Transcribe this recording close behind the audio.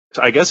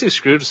I guess he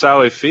screwed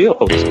Sally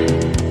Fields. All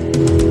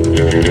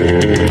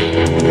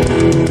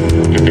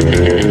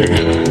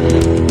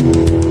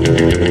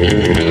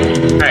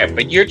right,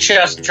 but you're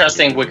just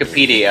trusting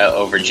Wikipedia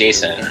over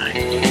Jason and I.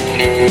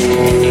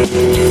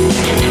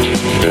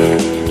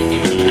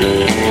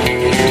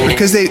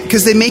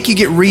 Because they make you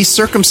get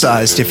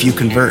recircumcised if you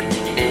convert.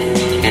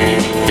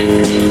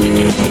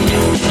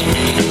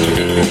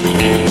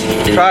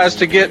 Tries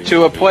to get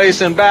to a place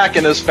and back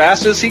and as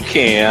fast as he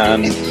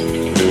can.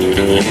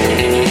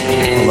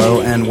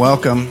 Hello and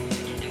welcome.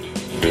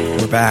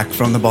 We're back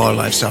from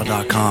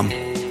theballerlifestyle.com.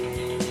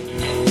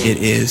 It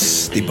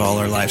is the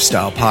Baller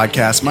Lifestyle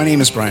Podcast. My name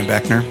is Brian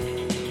Beckner.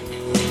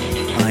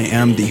 I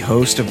am the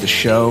host of the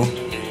show.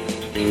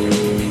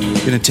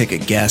 I'm going to take a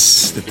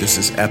guess that this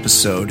is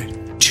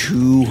episode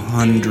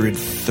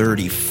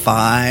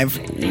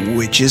 235,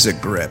 which is a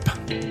grip.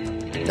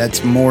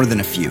 That's more than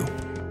a few.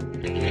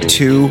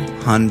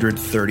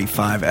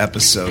 235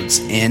 episodes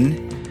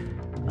in.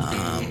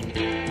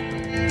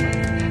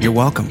 You're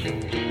welcome.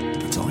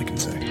 That's all I can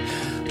say.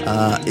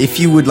 If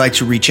you would like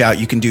to reach out,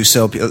 you can do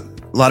so. A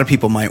lot of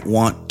people might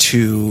want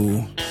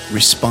to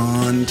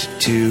respond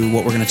to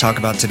what we're going to talk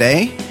about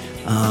today.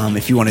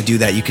 If you want to do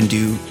that, you can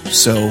do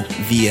so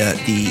via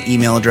the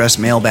email address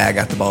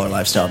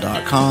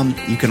mailbag@theballerlifestyle.com.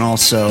 You can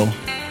also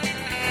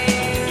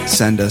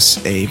send us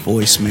a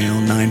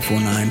voicemail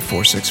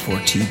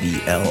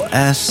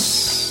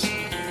 949-464-TBLS.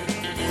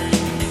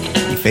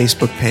 The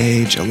Facebook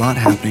page, a lot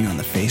happening on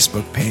the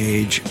Facebook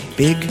page.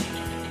 Big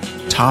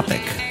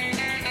topic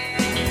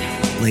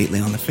lately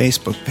on the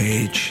Facebook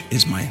page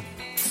is my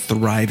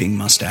thriving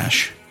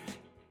mustache.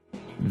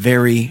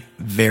 Very,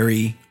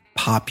 very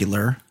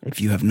popular.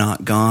 If you have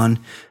not gone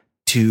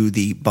to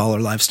the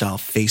Baller Lifestyle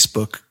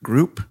Facebook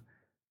group,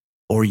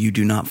 or you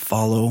do not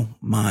follow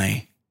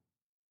my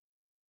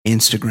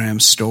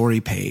Instagram story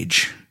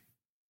page,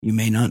 you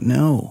may not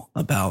know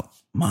about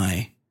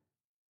my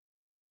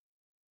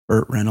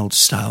Burt Reynolds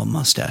style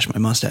mustache. My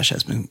mustache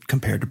has been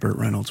compared to Burt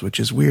Reynolds, which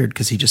is weird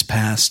because he just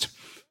passed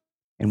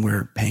and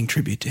we're paying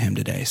tribute to him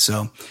today.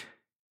 So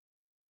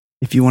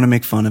if you want to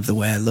make fun of the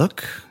way I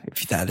look,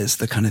 if that is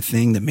the kind of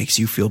thing that makes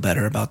you feel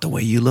better about the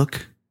way you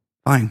look,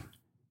 fine.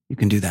 You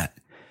can do that.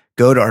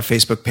 Go to our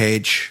Facebook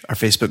page, our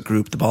Facebook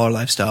group, the Baller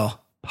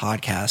Lifestyle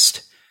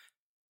Podcast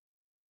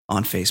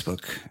on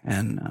Facebook,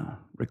 and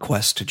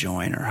request to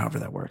join, or however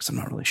that works. I'm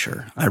not really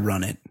sure. I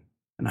run it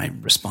and I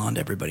respond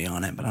to everybody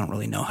on it, but I don't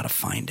really know how to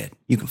find it.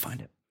 You can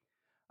find it.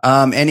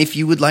 And if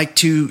you would like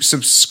to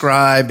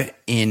subscribe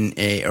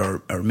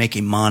or make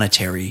a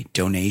monetary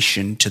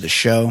donation to the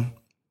show,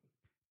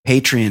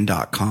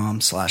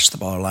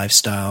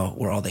 patreon.com/theballerlifestyle,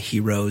 where all the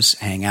heroes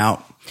hang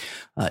out.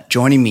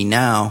 Joining me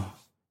now,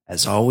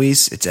 as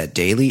always, it's Ed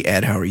Daly.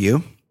 Ed, how are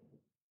you?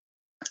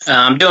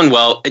 I'm doing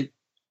well.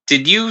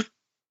 Did you?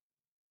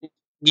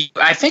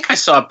 I think I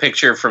saw a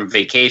picture from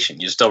vacation.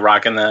 You still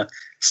rocking the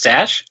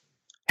stash?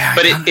 Yeah,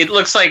 but it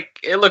looks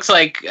like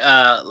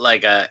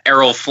a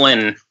Errol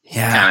Flynn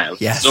kind of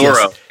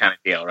Zorro kind of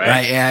deal, right?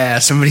 Right. Yeah.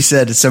 Somebody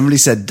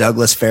said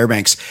Douglas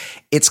Fairbanks.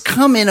 It's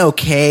come in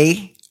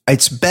okay.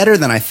 It's better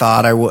than I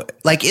thought I would.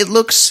 Like, it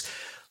looks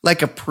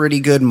like a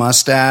pretty good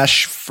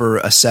mustache for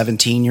a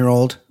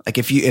 17-year-old. Like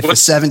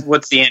what's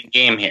the end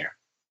game here?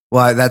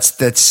 Well,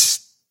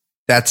 that's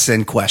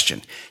in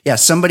question. Yeah.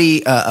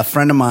 Somebody, a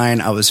friend of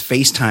mine I was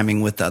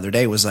FaceTiming with the other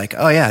day was like,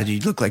 "Oh yeah, you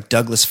look like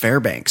Douglas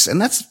Fairbanks."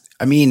 And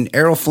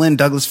Errol Flynn,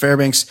 Douglas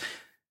Fairbanks,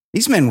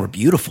 these men were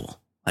beautiful.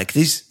 Like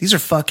these are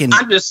fucking,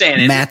 I'm just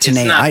saying,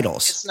 matinee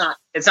idols.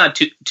 It's not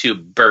too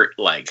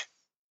Burt-like.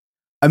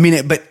 I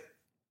mean, but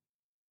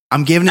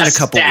I'm giving it a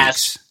couple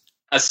weeks.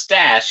 A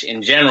stash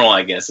in general,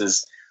 I guess,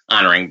 is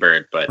honoring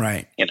Burt, but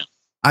right.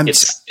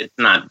 It's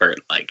not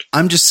Burt-like.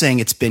 I'm just saying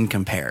it's been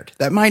compared.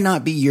 That might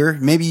not be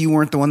maybe you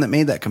weren't the one that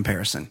made that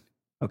comparison.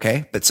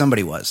 Okay. But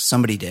somebody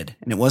did.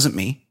 And it wasn't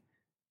me.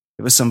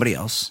 It was somebody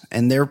else.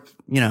 And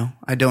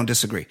I don't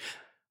disagree.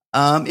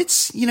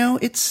 There's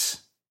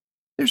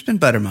been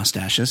better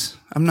mustaches.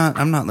 I'm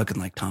not looking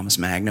like Thomas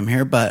Magnum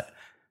here, but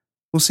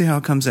we'll see how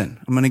it comes in.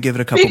 I'm going to give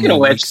it a couple more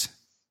weeks.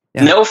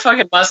 Yeah. No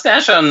fucking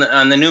mustache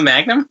on the new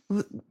Magnum?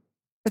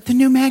 But the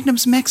new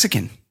Magnum's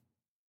Mexican.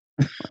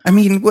 I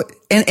mean,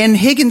 and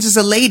Higgins is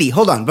a lady.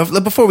 Hold on.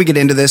 Before we get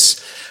into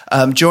this,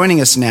 joining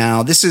us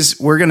now,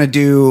 we're going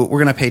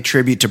to pay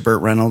tribute to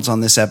Burt Reynolds on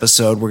this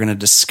episode. We're going to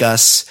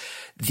discuss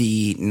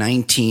the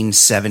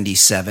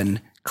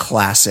 1977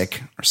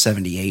 classic, or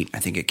 78, I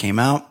think it came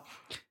out.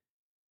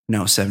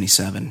 No,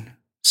 77.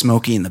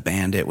 Smokey and the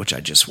Bandit, which I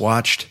just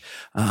watched.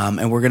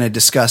 And we're going to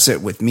discuss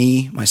it with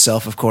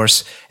myself, of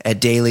course, Ed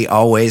Daly,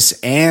 always,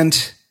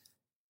 and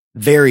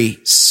very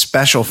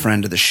special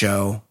friend of the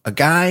show, a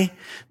guy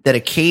that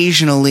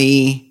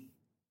occasionally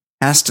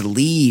has to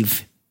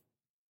leave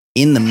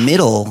in the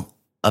middle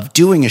of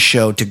doing a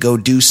show to go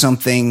do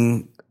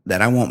something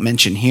that I won't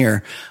mention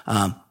here.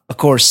 Of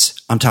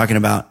course, I'm talking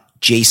about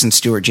Jason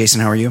Stewart. Jason,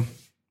 how are you?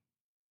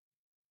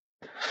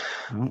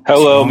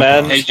 Hello,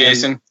 man. Hey,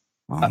 Jason.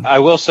 I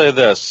will say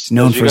this.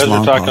 Known as you guys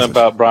are talking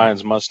about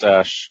Brian's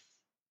mustache.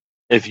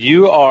 If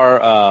you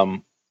are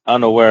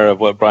unaware of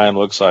what Brian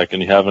looks like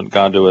and you haven't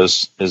gone to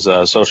his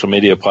social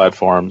media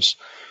platforms,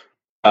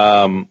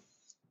 the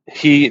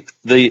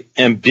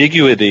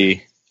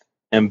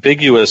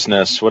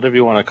ambiguousness, whatever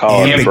you want to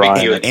call it,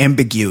 Brian.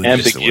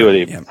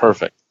 Ambiguity. Yeah.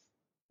 Perfect.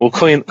 We'll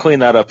clean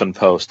that up in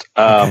post.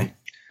 Okay.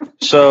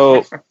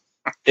 So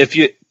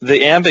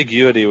the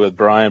ambiguity with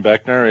Brian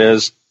Beckner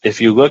is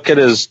if you look at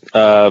his,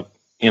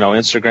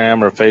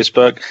 Instagram or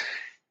Facebook,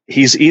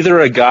 he's either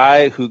a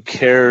guy who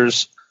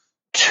cares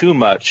too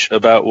much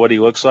about what he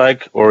looks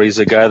like, or he's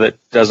a guy that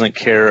doesn't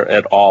care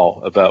at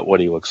all about what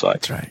he looks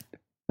like. That's right.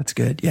 That's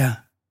good. Yeah.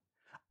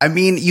 I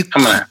mean,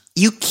 I'm gonna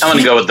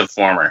go with the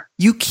former.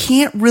 You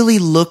can't really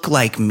look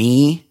like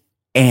me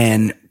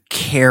and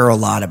care a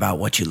lot about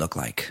what you look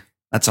like.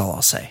 That's all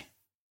I'll say.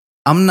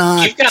 I'm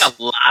not. You've got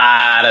a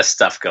lot of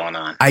stuff going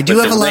on. I do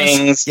have a lot of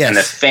rings and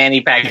the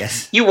fanny pack.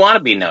 Yes. You want to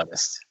be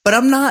noticed, but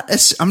I'm not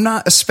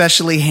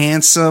especially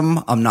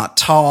handsome. I'm not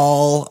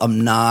tall.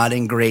 I'm not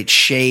in great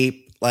shape.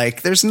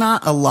 Like, there's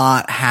not a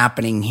lot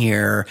happening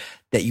here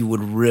that you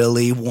would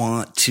really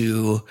want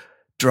to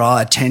draw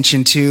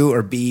attention to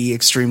or be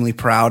extremely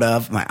proud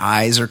of. My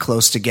eyes are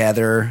close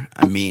together.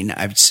 I mean,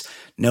 I've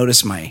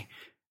noticed my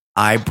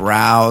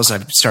eyebrows.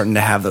 I'm starting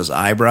to have those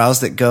eyebrows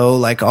that go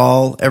like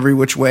every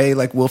which way,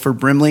 like Wilford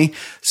Brimley.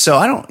 So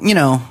I don't,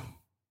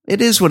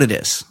 it is what it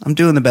is. I'm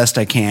doing the best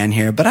I can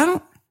here, but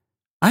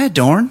I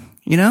adorn,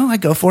 I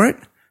go for it.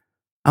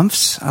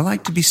 I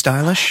like to be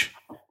stylish.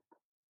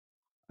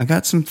 I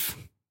got some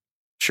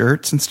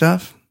shirts and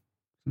stuff.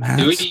 Some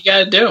hats. Do what you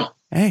gotta do.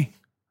 Hey,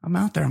 I'm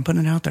out there. I'm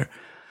putting it out there.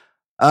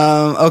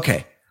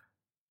 Okay.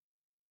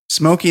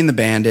 Smokey and the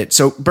Bandit.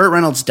 So Burt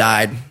Reynolds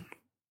died a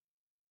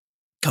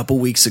couple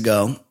weeks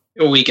ago.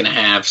 A week and a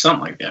half,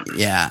 something like that.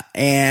 Yeah.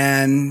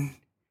 And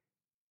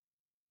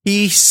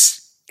he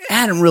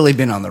hadn't really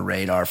been on the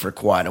radar for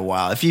quite a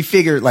while. If you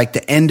figure like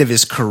the end of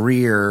his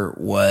career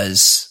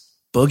was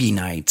Boogie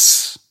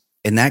Nights,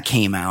 and that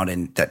came out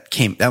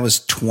that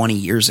was 20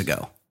 years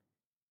ago.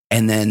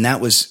 And then that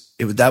was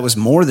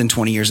more than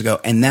 20 years ago.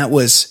 And that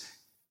was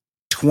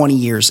 20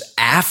 years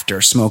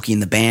after Smokey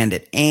and the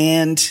Bandit.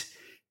 And,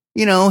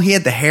 he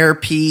had the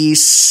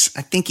hairpiece.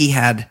 I think he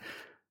had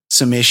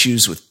some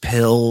issues with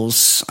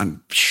pills.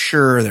 I'm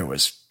sure there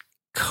was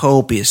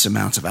copious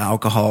amounts of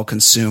alcohol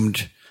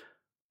consumed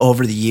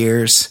over the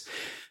years.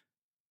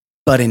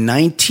 But in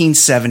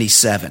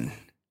 1977,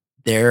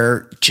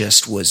 there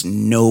just was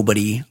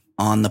nobody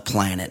on the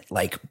planet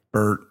like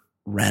Burt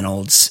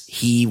Reynolds.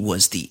 He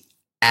was the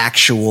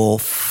actual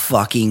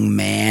fucking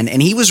man.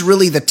 And he was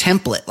really the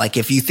template. Like,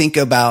 if you think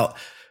about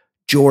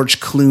George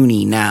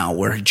Clooney now,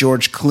 where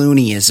George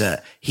Clooney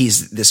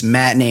he's this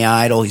matinee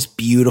idol. He's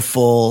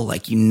beautiful.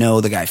 Like,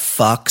 the guy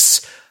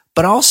fucks,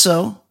 but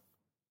also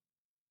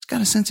he's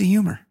got a sense of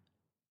humor.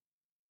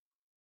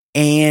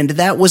 And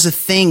that was a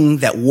thing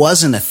that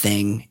wasn't a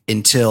thing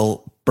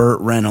until Burt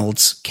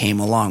Reynolds came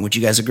along. Would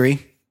you guys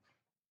agree?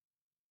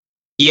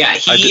 Yeah,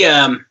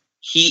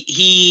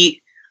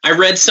 I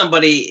read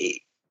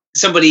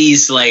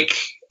somebody's like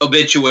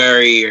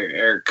obituary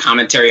or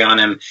commentary on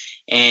him,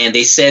 and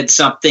they said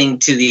something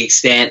to the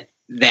extent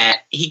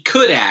that he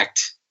could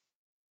act,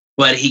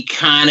 but he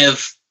kind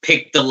of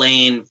picked the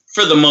lane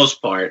for the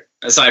most part,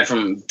 aside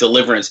from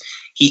Deliverance.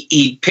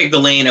 He picked the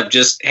lane of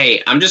just,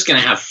 hey, I'm just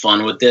going to have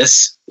fun with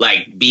this,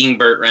 like being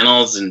Burt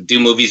Reynolds and do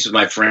movies with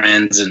my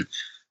friends and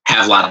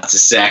have lots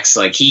of sex.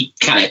 Like, he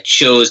kind of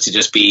chose to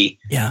just be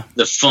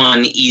the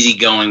fun,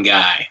 easygoing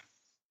guy.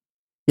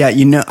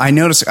 Yeah, I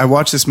noticed. I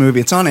watched this movie.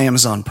 It's on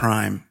Amazon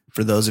Prime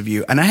for those of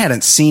you, and I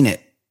hadn't seen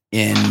it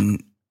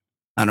in,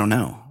 I don't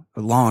know,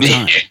 a long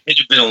time.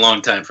 It's been a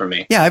long time for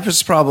me. Yeah, I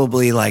was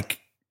probably like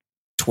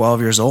 12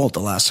 years old the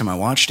last time I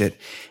watched it,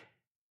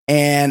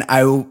 and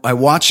I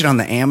watched it on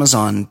the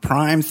Amazon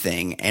Prime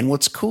thing. And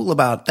what's cool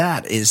about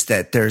that is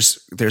that there's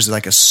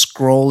like a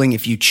scrolling.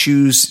 If you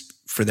choose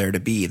for there to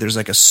be, there's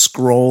like a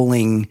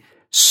scrolling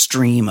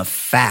stream of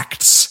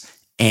facts.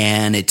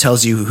 And it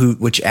tells you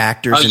which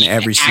actors in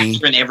every scene.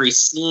 Actor in every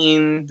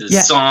scene, the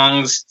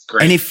songs.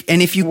 Great. And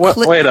if you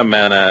wait a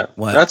minute,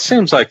 what? That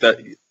seems like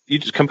that you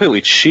just completely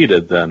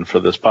cheated then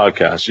for this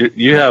podcast.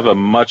 You have a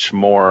much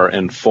more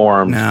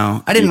informed.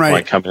 No, I didn't write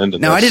it. Come into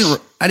no, this.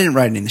 I didn't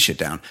write any of the shit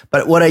down.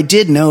 But what I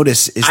did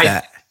notice is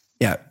that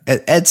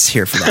Ed's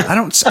here for that. I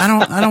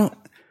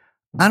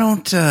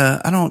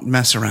don't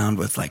mess around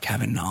with like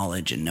having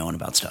knowledge and knowing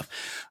about stuff.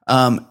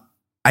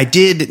 I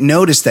did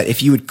notice that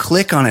if you would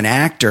click on an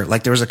actor,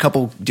 like there was a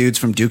couple dudes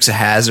from Dukes of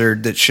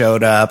Hazzard that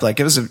showed up, like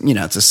it was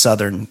it's a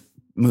Southern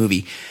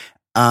movie.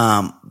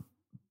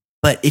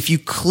 But if you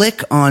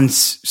click on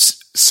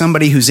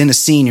somebody who's in a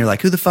scene, you're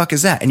like, who the fuck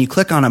is that? And you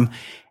click on them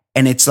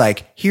and it's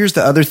like, here's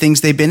the other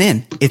things they've been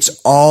in. It's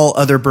all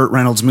other Burt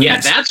Reynolds movies. Yeah,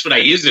 that's what I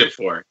use it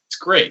for. It's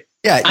great.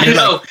 Yeah. I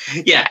know.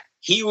 Like, yeah.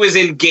 He was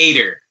in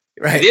Gator.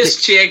 Right.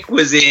 This chick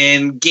was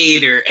in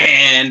Gator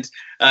and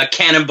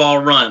Cannonball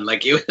Run.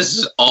 Like, it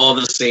was all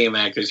the same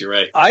actors. You're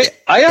right. I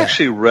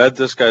actually read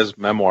this guy's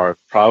memoir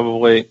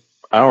probably,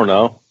 I don't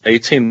know,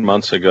 18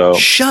 months ago.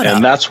 Shut up.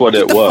 And that's what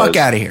Get it the was. Fuck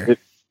out of here.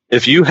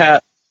 If you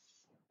had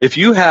if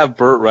you have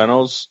Burt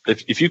Reynolds,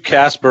 if you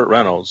cast Burt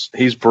Reynolds,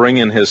 he's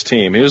bringing his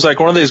team. He was like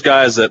one of these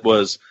guys that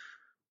was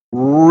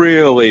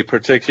really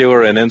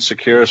particular and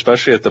insecure,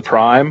 especially at the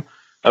prime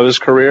of his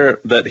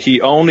career, that he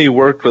only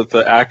worked with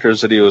the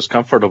actors that he was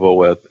comfortable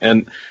with.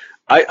 And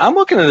I'm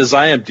looking at his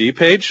IMDb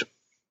page.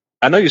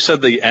 I know you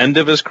said the end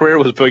of his career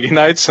was Boogie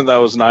Nights, and that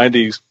was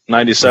 97,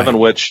 right.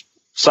 Which,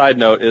 side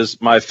note,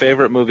 is my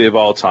favorite movie of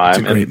all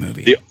time. It's a great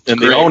movie.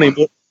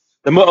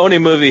 The only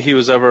movie he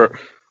was ever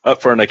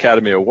up for an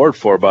Academy Award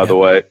for, by the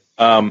way.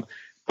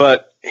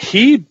 But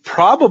he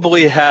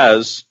probably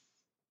has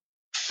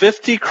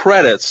 50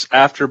 credits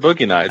after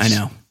Boogie Nights. I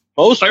know.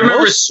 I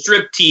remember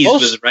Striptease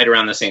was right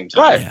around the same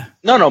time. Right. Yeah.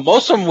 No,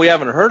 most of them we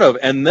haven't heard of.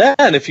 And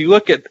then if you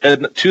look at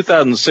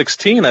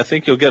 2016, I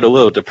think you'll get a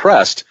little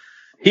depressed.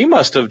 He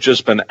must have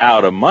just been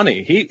out of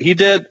money. He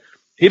did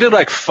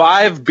like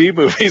 5 B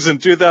movies in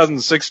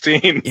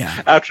 2016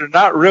 after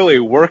not really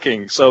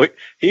working. So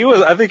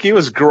I think he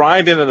was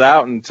grinding it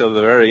out until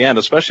the very end,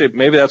 especially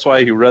maybe that's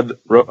why he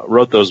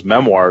wrote those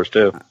memoirs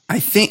too. I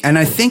think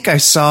I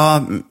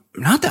saw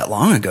not that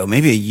long ago,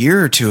 maybe a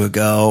year or two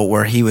ago,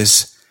 where he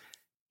was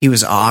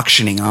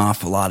auctioning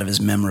off a lot of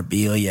his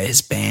memorabilia,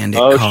 his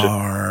Bandit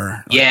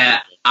car. Yeah.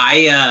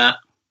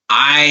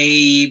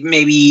 I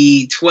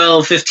maybe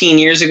 12, 15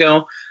 years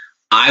ago,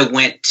 I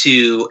went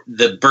to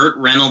the Burt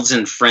Reynolds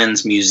and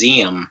Friends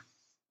Museum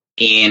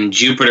in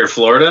Jupiter,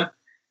 Florida.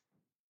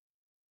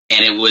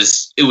 And it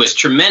was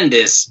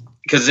tremendous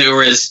because there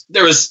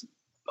was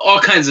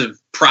all kinds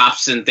of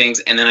props and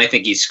things. And then I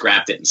think he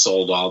scrapped it and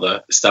sold all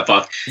the stuff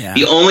off. Yeah.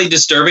 The only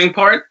disturbing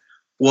part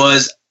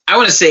was, I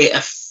want to say,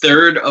 a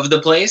third of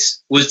the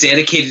place was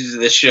dedicated to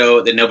the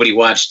show that nobody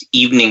watched,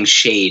 Evening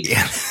Shade.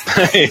 Yeah.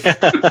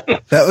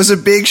 That was a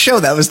big show.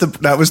 That was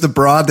the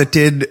broad that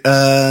did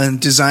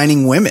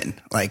Designing Women.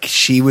 Like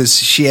she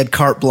had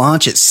carte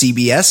blanche at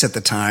CBS at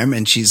the time,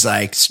 and she's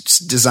like,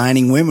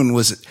 Designing Women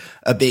was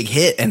a big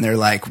hit, and they're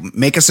like,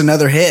 make us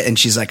another hit, and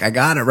she's like, I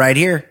got it right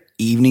here,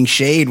 Evening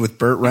Shade with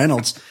Burt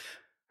Reynolds.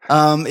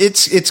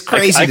 It's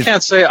crazy.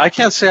 I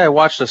can't say I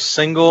watched a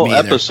single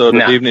episode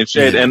of Evening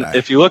Shade. And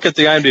if you look at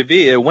the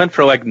IMDb, it went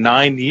for like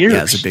 9 years.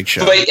 Yeah, it's a big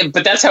show.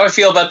 But that's how I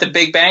feel about The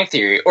Big Bang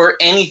Theory or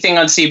anything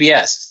on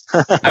CBS.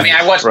 I mean,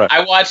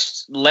 I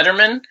watched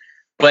Letterman,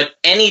 but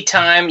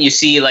anytime you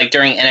see, like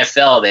during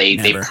NFL, they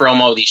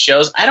promo these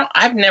shows.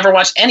 I've never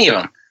watched any of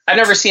them. I've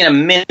never seen a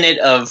minute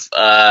of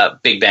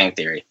Big Bang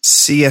Theory.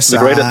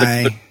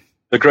 CSI.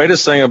 The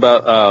greatest thing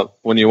about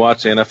when you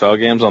watch the NFL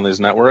games on these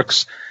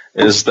networks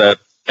is that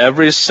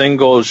every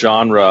single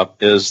genre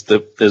is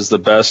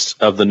the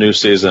best of the new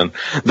season.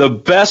 The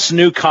best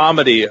new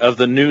comedy of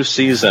the new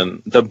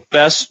season, the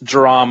best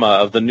drama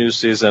of the new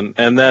season,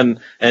 and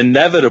then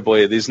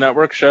inevitably these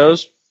network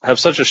shows have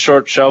such a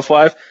short shelf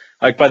life.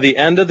 Like by the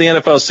end of the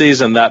NFL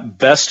season, that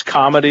best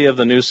comedy of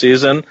the new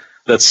season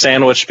that's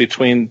sandwiched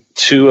between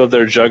two of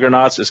their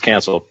juggernauts is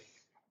canceled.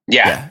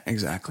 Yeah,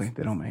 exactly.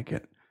 They don't make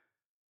it.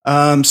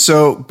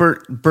 So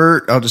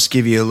Burt, I'll just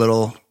give you a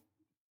little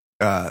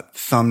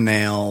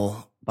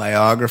thumbnail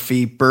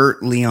biography.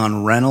 Burt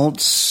Leon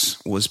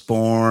Reynolds was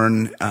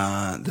born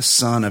the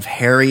son of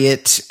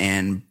Harriet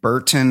and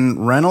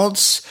Burton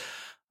Reynolds,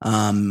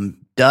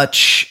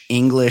 Dutch,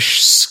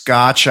 English,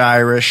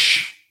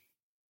 Scotch-Irish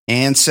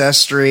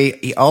ancestry.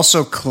 He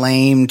also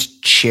claimed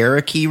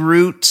Cherokee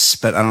roots,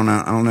 but I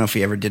don't know if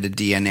he ever did a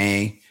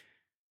DNA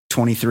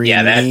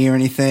 23andMe or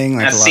anything.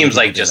 That seems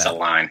like just a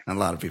line. A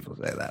lot of people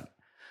say that.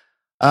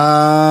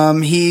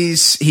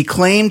 He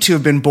claimed to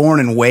have been born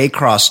in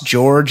Waycross,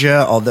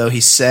 Georgia, although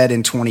he said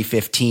in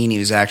 2015 he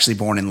was actually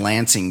born in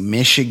Lansing,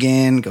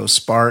 Michigan. Go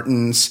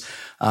Spartans.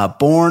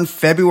 Born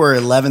February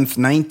 11th,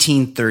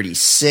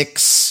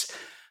 1936.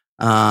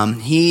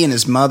 He and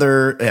his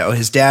mother,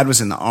 his dad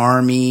was in the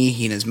Army.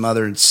 He and his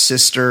mother and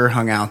sister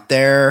hung out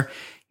there.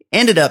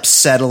 Ended up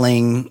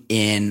settling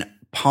in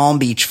Palm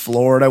Beach,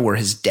 Florida, where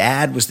his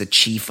dad was the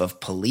chief of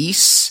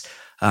police.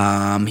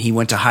 He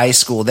went to high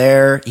school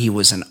there. He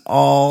was an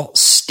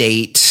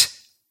all-state,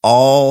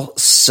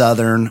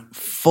 all-Southern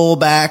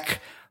fullback,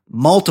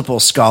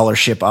 multiple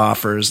scholarship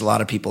offers. A lot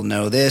of people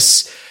know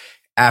this.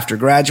 After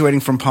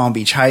graduating from Palm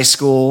Beach High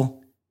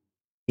School,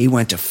 he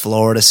went to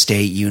Florida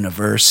State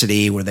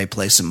University where they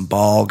play some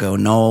ball, go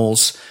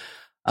Noles.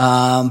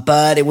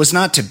 But it was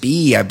not to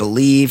be, I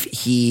believe.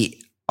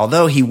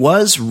 Although he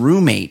was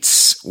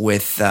roommates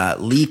with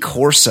Lee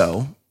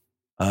Corso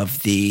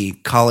of the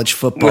college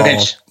football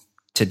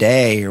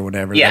Today or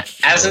whatever. Yeah,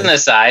 as an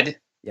aside,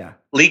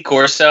 Lee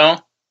Corso,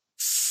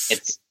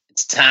 it's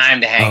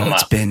time to hang him up.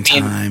 It's been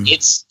time.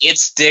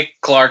 It's Dick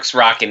Clark's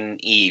Rockin'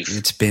 Eve.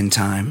 It's been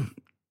time.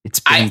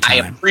 Time. I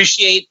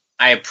appreciate.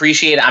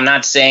 I'm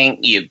not saying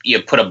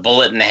you put a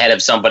bullet in the head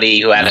of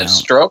somebody who had a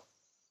stroke,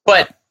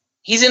 but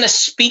he's in a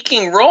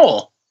speaking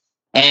role,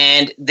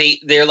 and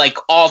they're like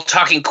all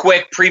talking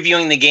quick,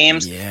 previewing the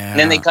games, and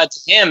then they cut to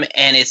him,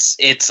 and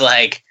it's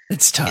like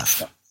it's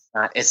tough.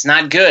 It's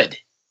not good.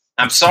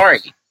 I'm sorry,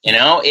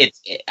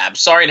 I'm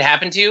sorry it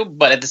happened to you,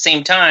 but at the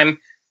same time,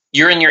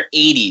 you're in your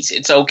 80s.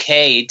 It's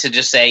okay to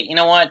just say, you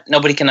know what?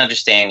 Nobody can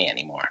understand you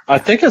anymore. I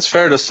think it's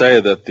fair to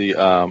say that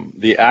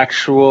the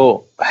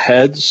actual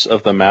heads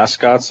of the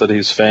mascots that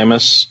he's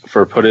famous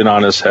for putting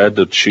on his head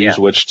to choose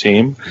which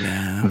team,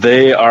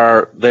 they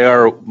are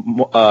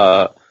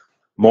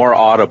more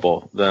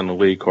audible than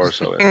Lee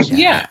Corso is.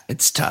 Yeah,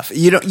 it's tough.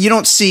 You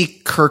don't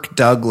see Kirk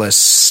Douglas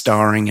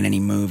starring in any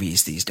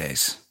movies these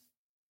days.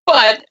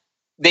 But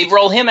they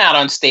roll him out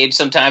on stage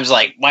sometimes,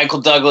 like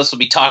Michael Douglas will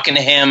be talking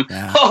to him.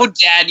 Yeah. Oh,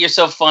 Dad, you're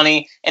so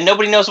funny. And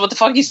nobody knows what the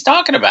fuck he's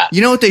talking about. You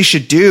know what they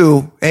should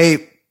do?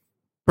 Hey,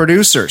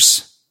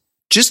 producers,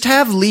 just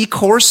have Lee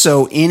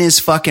Corso in his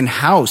fucking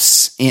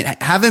house.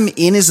 Have him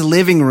in his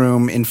living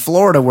room in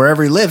Florida,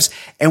 wherever he lives.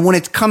 And when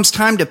it comes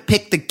time to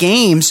pick the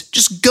games,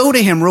 just go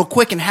to him real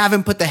quick and have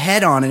him put the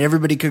head on and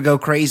everybody could go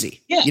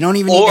crazy. Yeah. You don't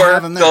even need to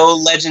have him there. Or go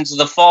Legends of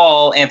the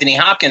Fall, Anthony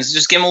Hopkins.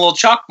 Just give him a little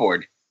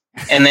chalkboard.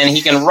 And then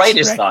he can write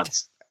his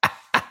thoughts.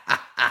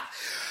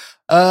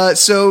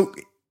 So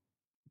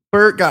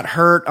Bert got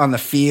hurt on the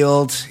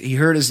field. He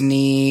hurt his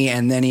knee,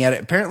 and then he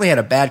apparently had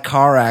a bad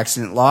car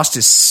accident, lost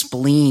his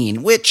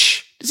spleen,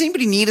 which, does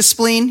anybody need a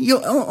spleen?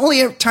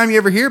 Only time you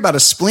ever hear about a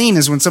spleen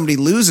is when somebody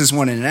loses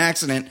one in an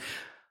accident.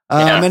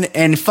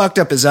 And fucked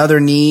up his other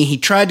knee. He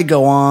tried to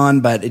go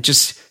on, but it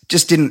just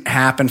didn't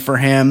happen for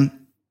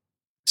him.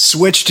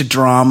 Switched to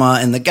drama,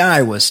 and the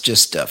guy was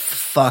just a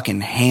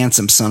fucking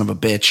handsome son of a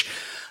bitch.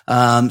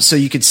 So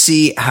you could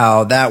see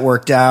how that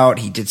worked out.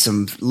 He did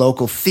some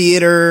local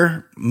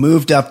theater,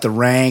 moved up the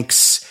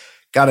ranks,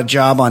 got a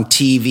job on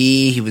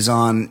TV.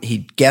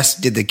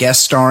 Did the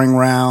guest starring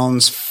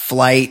rounds,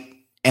 Flight,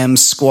 M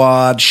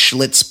Squad,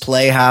 Schlitz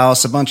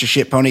Playhouse, a bunch of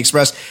shit, Pony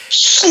Express.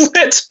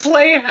 Schlitz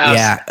Playhouse.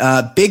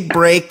 Yeah. Big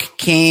break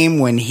came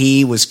when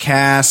he was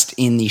cast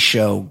in the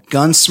show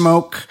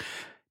Gunsmoke.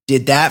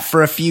 Did that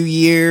for a few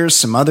years.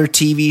 Some other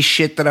TV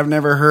shit that I've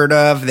never heard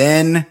of.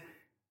 Then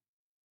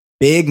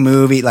big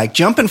movie, like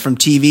jumping from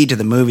TV to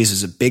the movies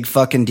was a big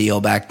fucking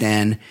deal back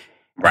then.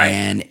 Right.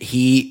 And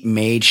he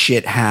made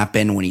shit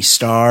happen when he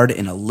starred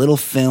in a little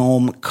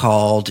film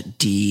called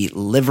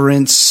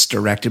Deliverance,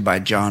 directed by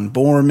John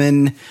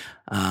Boorman.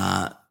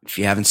 If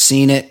you haven't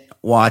seen it,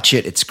 watch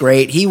it. It's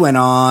great. He went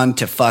on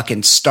to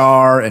fucking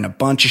star in a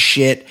bunch of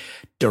shit,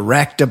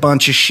 direct a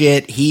bunch of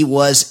shit. He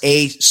was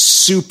a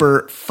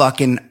super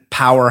fucking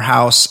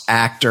powerhouse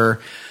actor.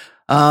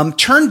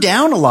 Turned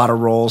down a lot of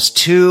roles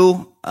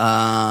too.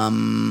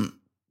 Terms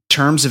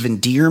of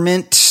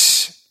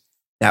Endearment,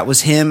 that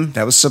was him.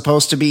 That was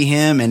supposed to be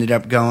him.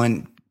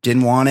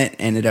 Didn't want it.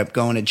 Ended up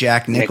going to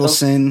Jack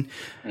Nicholson.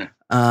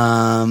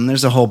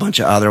 There's a whole bunch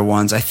of other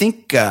ones. I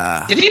think.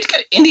 Did he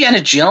get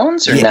Indiana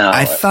Jones or no?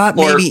 I thought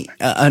maybe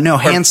no,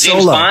 Han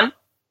Solo. Bond?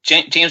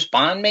 James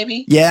Bond,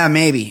 maybe. Yeah,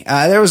 maybe.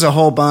 There was a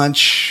whole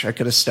bunch. I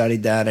could have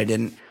studied that. I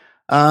didn't.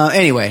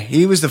 Anyway,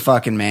 he was the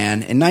fucking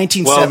man in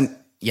 1970.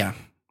 Yeah.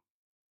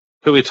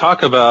 Could we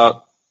talk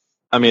about?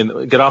 I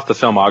mean, get off the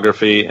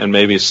filmography and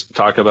maybe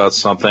talk about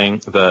something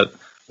that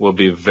will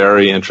be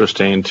very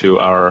interesting to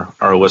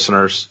our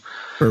listeners.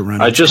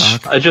 I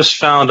just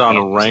found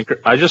on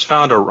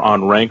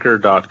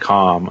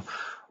Ranker.com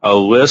a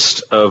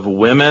list of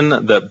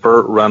women that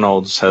Burt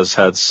Reynolds has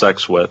had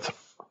sex with,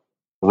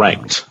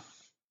 ranked.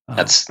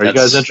 Are you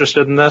guys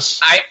interested in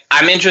this?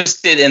 I'm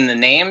interested in the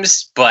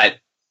names, but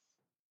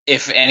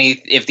if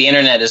the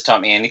internet has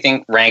taught me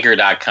anything,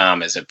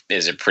 Ranker.com is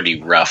a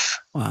pretty rough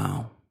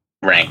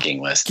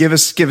ranking list. Give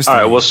us. All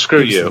right, well,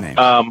 screw you.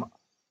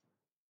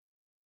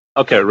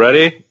 Okay,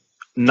 ready?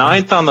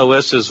 9th on the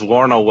list is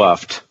Lorna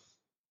Luft.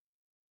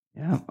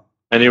 Yeah.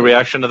 Any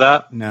reaction to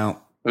that? No.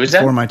 Who's that?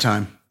 Before my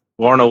time.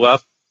 Lorna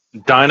Luft.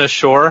 Dinah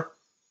Shore.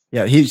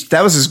 Yeah,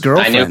 that was his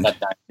girlfriend. I knew about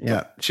that.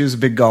 Yeah, she was a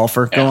big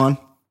golfer. Yeah. Go on.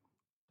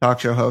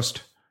 Talk show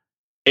host.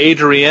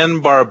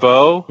 Adrienne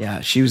Barbeau. Yeah,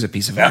 she was a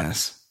piece of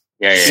ass.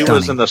 Yeah. She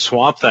was in the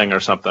Swamp Thing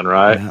or something,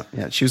 right?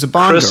 Yeah, she was a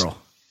Bond girl.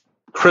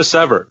 Chris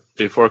Evert,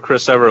 before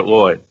Chris Everett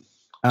Lloyd.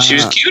 She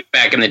was cute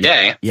back in the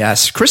day.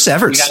 Yes, Chris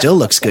Evert still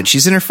looks good.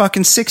 She's in her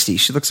fucking 60s.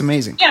 She looks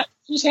amazing. Yeah,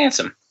 she's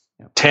handsome.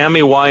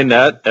 Tammy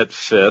Wynette at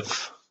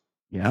 5th.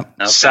 Yeah.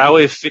 Okay.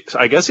 Sally,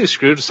 I guess he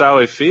screwed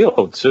Sally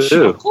Field,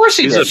 too. Of course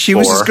he did. She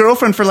was his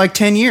girlfriend for like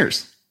 10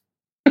 years.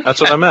 That's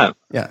what I meant.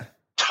 Yeah.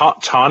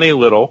 Tawny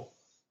Little.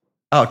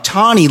 Oh,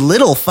 Tawny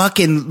Little,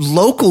 fucking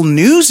local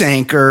news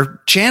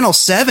anchor, Channel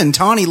 7,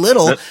 Tawny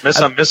Little.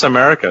 Miss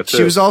America, too.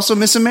 She was also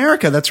Miss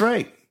America. That's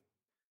right.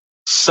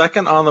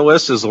 Second on the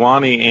list is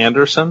Lonnie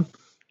Anderson.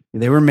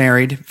 They were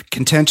married,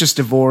 contentious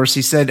divorce.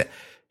 She said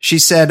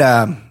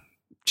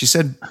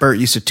Bert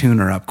used to tune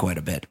her up quite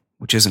a bit,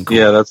 which isn't cool.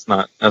 Yeah, that's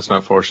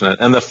not fortunate.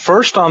 And the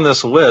first on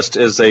this list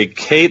is a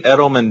Kate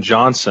Edelman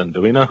Johnson.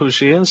 Do we know who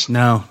she is?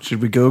 No.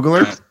 Should we Google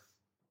her?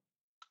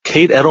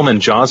 Kate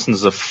Edelman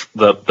Johnson's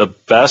the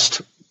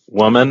best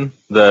woman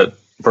that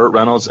Burt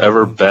Reynolds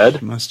ever bed.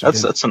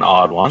 That's an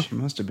odd one. She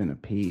must have been a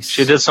piece.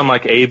 She did some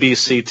like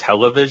ABC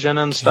television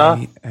and stuff.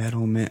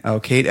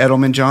 Kate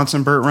Edelman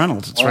Johnson, Burt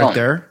Reynolds. It's right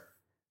there.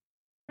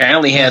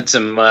 Apparently had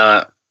some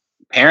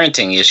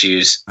parenting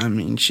issues. I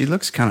mean, she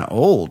looks kind of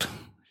old.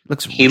 She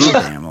looks really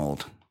damn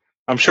old.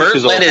 I'm sure Bert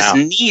she's old let his now.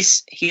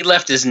 niece. He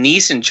left his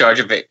niece in charge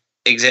of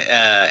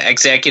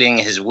executing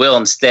his will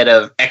instead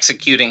of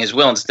executing his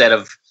will instead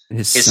of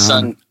his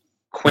son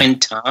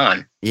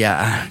Quinton.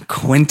 Yeah,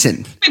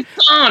 Quentin.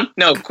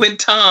 No,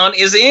 Quinton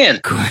is in.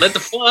 Let the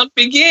fun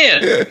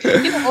begin.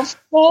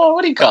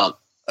 What do you call it?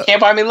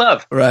 Can't Buy Me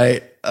Love.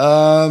 Right.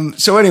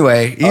 So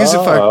anyway, he was a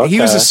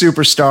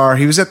superstar.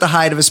 He was at the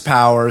height of his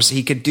powers.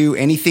 He could do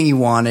anything he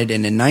wanted.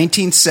 And in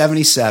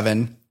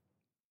 1977,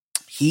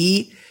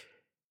 he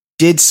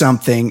did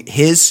something.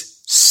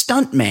 His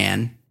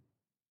stuntman,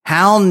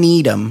 Hal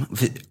Needham,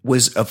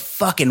 was a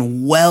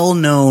fucking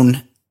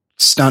well-known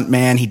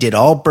stuntman. He did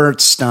all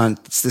Bert's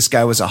stunts. This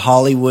guy was a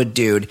Hollywood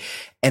dude.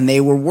 And they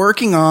were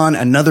working on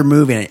another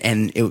movie,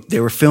 and they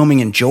were filming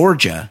in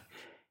Georgia.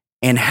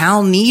 And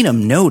Hal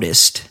Needham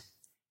noticed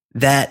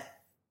that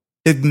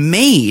the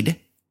maid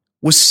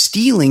was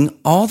stealing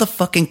all the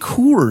fucking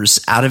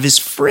Coors out of his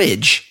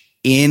fridge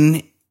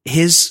in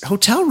his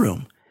hotel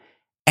room.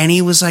 And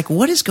he was like,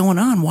 what is going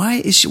on? Why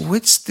is she,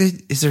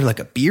 is there like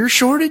a beer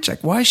shortage?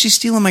 Like, why is she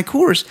stealing my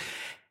Coors?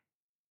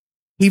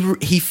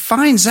 He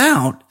finds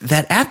out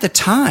that at the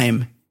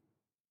time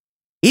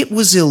it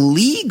was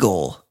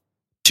illegal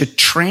to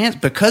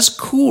because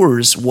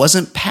Coors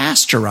wasn't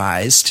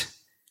pasteurized.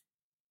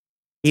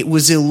 It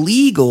was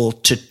illegal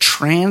to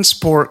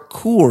transport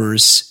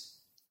Coors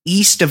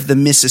east of the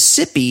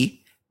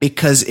Mississippi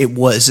because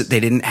they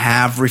didn't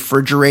have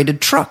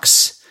refrigerated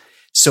trucks.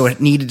 So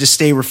it needed to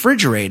stay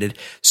refrigerated.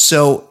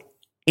 So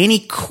any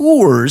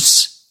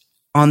Coors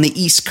on the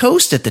East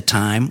Coast at the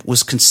time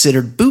was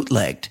considered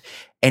bootlegged.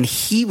 And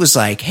he was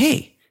like,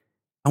 hey,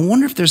 I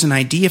wonder if there's an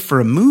idea for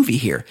a movie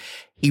here.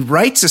 He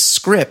writes a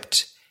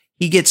script.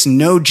 He gets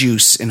no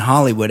juice in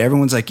Hollywood.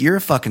 Everyone's like, you're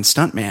a fucking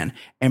stuntman.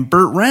 And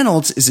Burt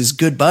Reynolds is his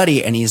good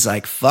buddy. And he's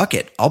like, fuck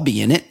it. I'll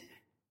be in it.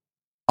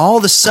 All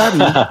of a sudden,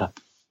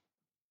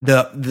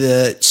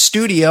 the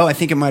studio, I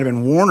think it might have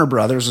been Warner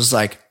Brothers, was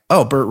like,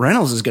 oh, Burt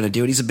Reynolds is going to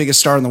do it. He's the biggest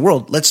star in the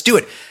world. Let's do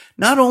it.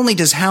 Not only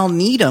does Hal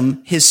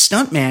Needham, his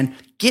stuntman,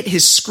 get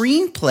his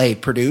screenplay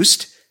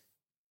produced,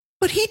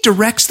 but he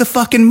directs the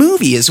fucking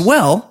movie as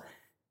well.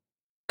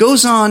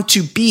 Goes on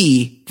to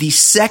be the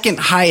second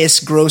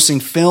highest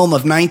grossing film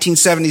of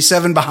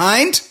 1977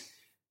 behind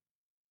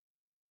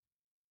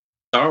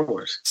Star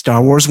Wars.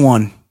 Star Wars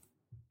 1.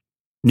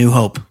 New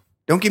Hope.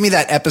 Don't give me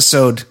that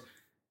episode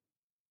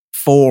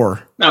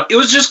 4. No, it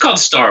was just called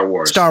Star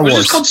Wars. Star Wars. It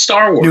was just called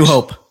Star Wars. New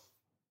Hope.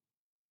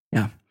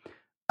 Yeah.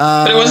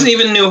 But it wasn't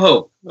even New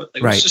Hope.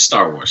 It right. was just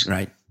Star Wars.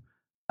 Right.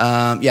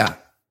 Yeah.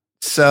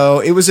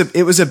 So it was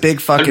a big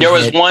fucking There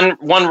was hit.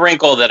 one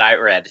wrinkle that I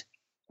read.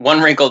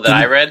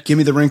 Give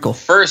me the wrinkle.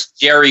 First,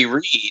 Jerry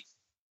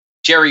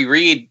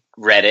Reed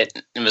read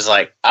it and was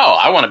like, "Oh,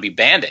 I want to be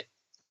Bandit."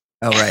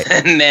 Oh, right.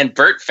 And then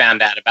Bert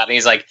found out about it.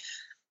 He's like,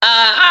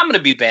 "I'm going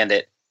to be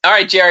Bandit." All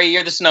right, Jerry,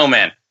 you're the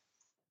snowman.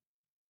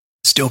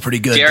 Still pretty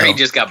good. Jerry though.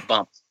 just got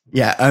bumped.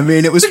 Yeah, I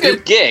mean, it was a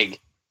good gig.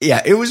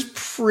 Yeah, it was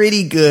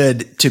pretty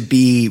good to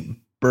be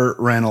Burt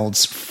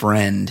Reynolds'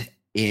 friend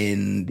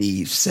in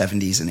the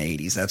 70s and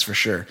 80s. That's for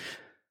sure.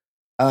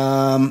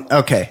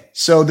 Okay,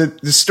 so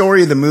the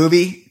story of the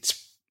movie,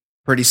 it's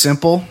pretty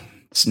simple.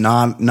 It's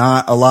not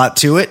a lot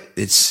to it.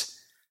 It's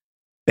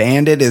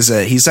Bandit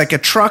he's like a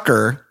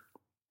trucker.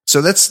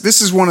 So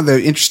this is one of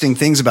the interesting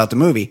things about the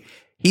movie.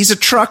 He's a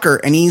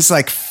trucker and he's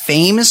like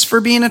famous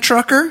for being a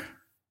trucker,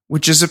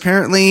 which is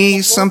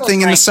apparently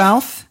something in the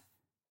South.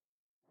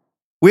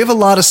 We have a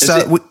lot of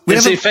stuff.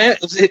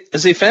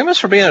 Is he famous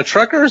for being a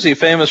trucker or is he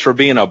famous for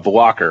being a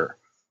blocker?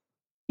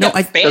 No,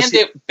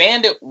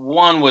 Bandit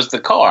 1 was the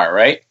car,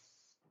 right?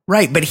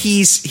 Right, but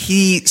he's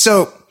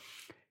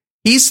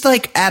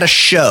like at a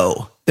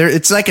show.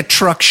 It's like a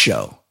truck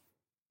show.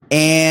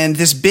 And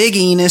this Big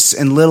Enos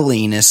and Little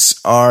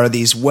Enos are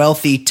these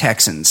wealthy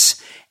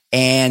Texans.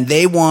 And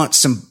they want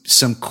some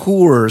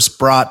Coors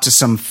brought to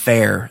some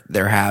fair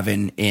they're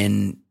having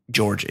in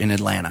Georgia, in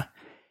Atlanta.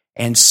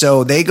 And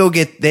so they go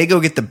get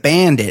the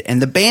Bandit,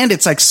 and the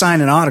Bandit's like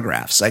signing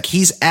autographs. Like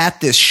he's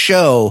at this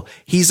show.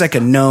 He's like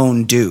a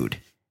known dude.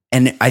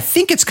 And I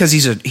think it's because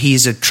he's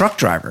a truck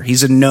driver.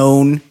 He's a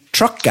known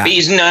truck guy. But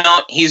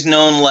he's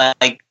known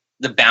like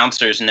the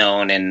bouncer's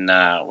known in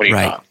what do you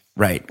call it?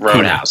 Right.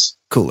 Roadhouse.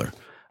 Cooler.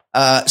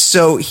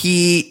 So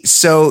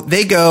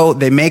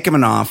they make him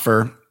an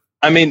offer.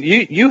 I mean,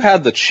 you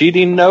had the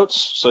cheating notes,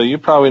 so you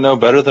probably know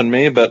better than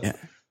me, but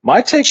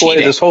my takeaway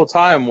this whole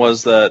time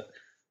was that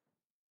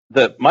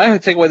my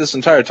takeaway this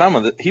entire time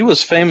was that he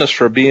was famous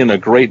for being a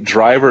great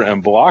driver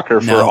and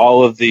blocker for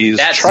all of these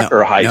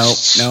trucker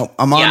heists. No,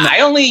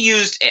 I only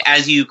used,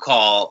 as you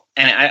call,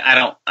 and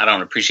I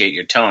don't appreciate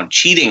your tone,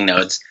 cheating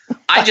notes.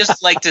 I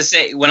just like to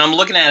say, when I'm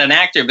looking at an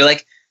actor, be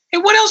like, hey,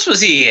 what else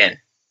was he in?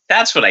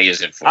 That's what I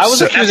use it for. I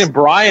was accusing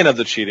Brian of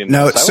the cheating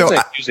notes. I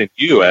wasn't accusing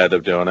you, Ed,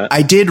 of doing it.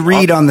 I did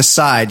read on the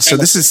side. So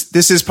this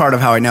is part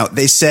of how I know.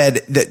 They said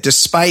that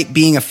despite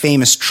being a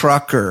famous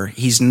trucker,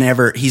 he's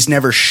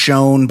never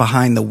shown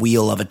behind the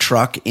wheel of a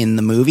truck in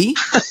the movie.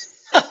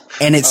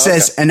 And it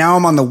says, and now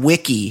I'm on the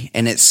wiki,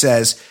 and it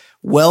says,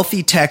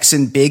 wealthy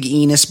Texan Big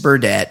Enos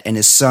Burdett and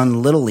his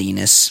son Little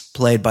Enos,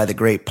 played by the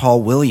great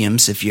Paul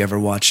Williams, if you ever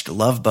watched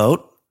Love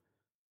Boat.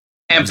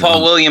 And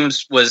Paul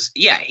Williams was,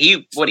 he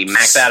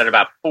maxed out at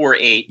about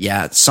 4'8".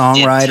 Yeah,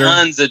 songwriter. Did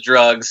tons of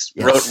drugs.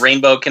 Yes. Wrote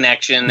Rainbow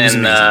Connection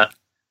and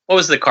what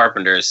was the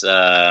Carpenters?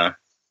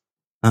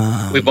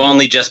 We've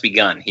Only Just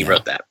Begun. He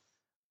wrote that.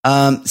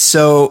 It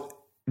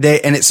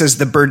says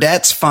the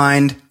Burdetts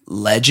find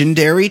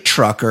legendary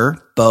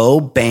trucker Bo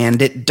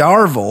Bandit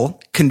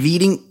Darville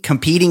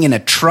competing in a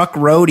truck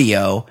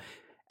rodeo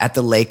at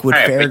the Lakewood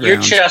Fairgrounds. But you're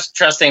just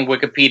trusting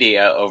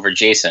Wikipedia over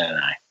Jason and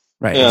I.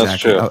 Right, yeah, exactly.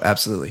 That's true. Oh,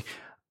 absolutely.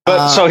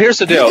 But so here's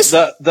the deal.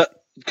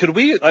 Could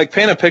we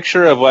paint a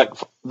picture of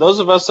those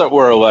of us that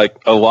were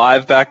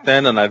alive back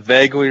then? And I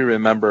vaguely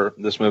remember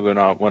this movie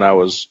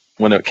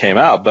when it came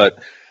out,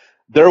 but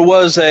there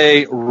was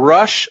a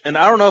rush, and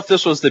I don't know if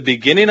this was the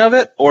beginning of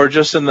it or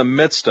just in the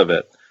midst of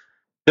it.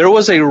 There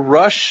was a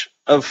rush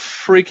of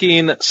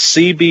freaking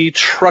CB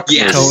truck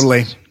movies.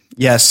 Totally.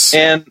 Yes.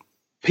 And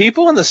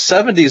people in the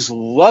 70s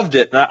loved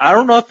it. And I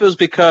don't know if it was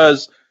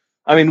because,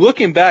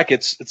 looking back,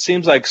 it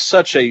seems like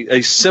such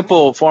a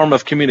simple form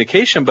of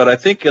communication, but I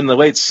think in the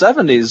late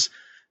 70s,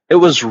 it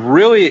was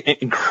really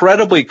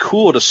incredibly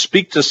cool to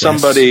speak to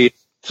somebody,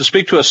 to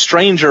speak to a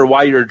stranger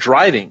while you're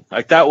driving.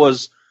 That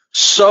was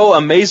so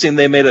amazing.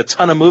 They made a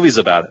ton of movies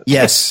about it.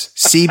 Yes.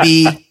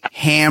 CB,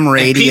 ham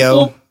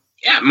radio.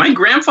 My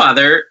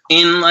grandfather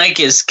in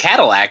his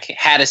Cadillac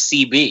had a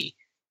CB,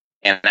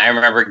 and I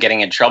remember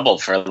getting in trouble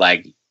for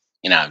trying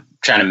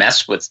to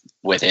mess with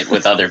it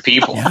with other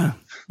people.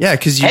 Yeah,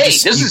 because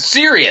this is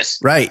serious.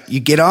 Right. You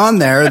get on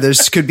there,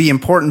 could be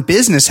important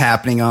business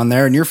happening on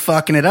there, and you're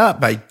fucking it up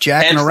by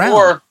jacking around.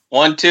 10-4,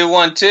 1 2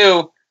 1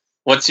 2.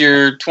 What's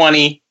your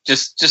 20?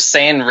 Just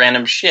saying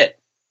random shit.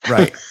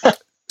 Right.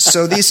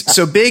 So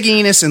Big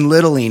Enos and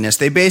Little Enos,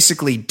 they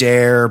basically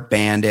dare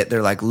Bandit.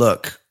 They're like,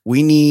 look,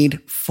 we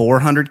need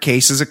 400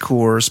 cases of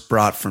Coors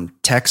brought from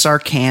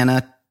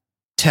Texarkana,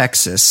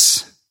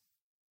 Texas.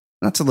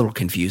 That's a little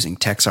confusing.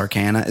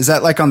 Texarkana. Is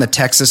that on the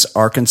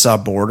Texas-Arkansas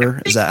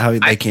border? Is that how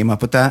they came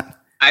up with that?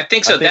 I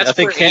think so. I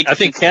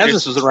think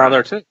Kansas was around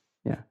there too.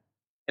 Yeah.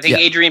 I think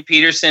Adrian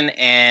Peterson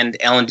and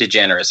Ellen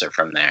DeGeneres are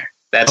from there.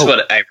 That's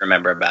what I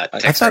remember about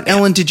Texarkana. I thought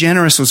Ellen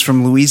DeGeneres was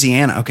from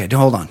Louisiana. Okay,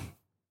 hold on.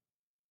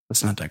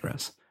 Let's not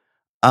digress.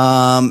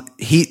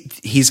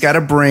 He's got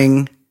to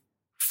bring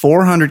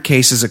 400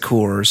 cases of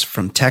Coors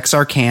from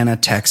Texarkana,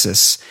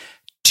 Texas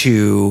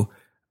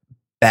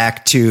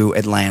back to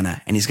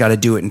Atlanta, and he's got to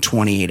do it in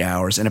 28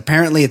 hours. And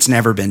apparently it's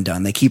never been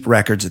done. They keep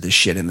records of this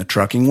shit in the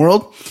trucking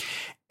world.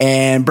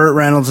 And Burt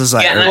Reynolds is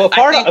like, I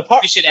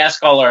think we should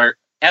ask all our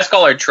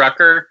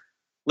trucker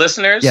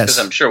listeners, because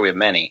I'm sure we have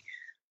many.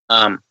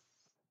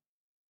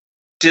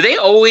 Do they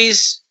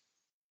always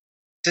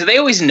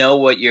know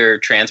what you're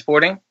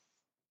transporting?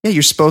 Yeah,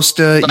 you're supposed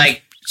to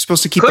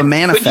keep a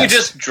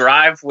manifest.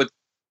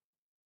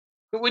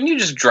 Wouldn't you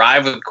just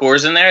drive with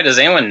Coors in there? Does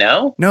anyone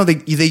know? No,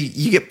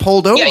 you get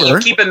pulled over. Yeah, you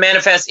keep a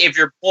manifest if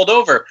you're pulled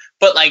over.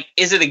 But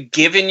is it a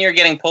given you're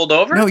getting pulled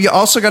over? No, you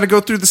also got to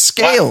go through the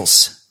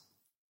scales.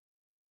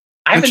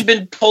 I haven't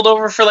been pulled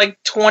over for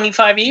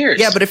 25 years.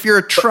 Yeah, but if you're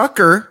a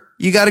trucker,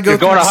 you got to go. You're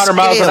going 100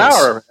 miles an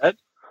hour. Right?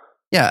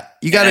 Yeah,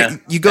 you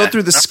go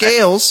through the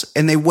scales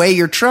and they weigh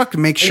your truck to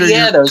make sure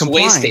you're those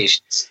complying. Weigh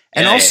stations.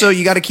 And also,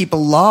 you got to keep a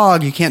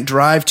log. You can't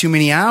drive too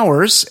many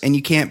hours, and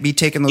you can't be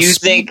taking those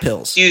speed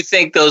pills. Do you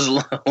think those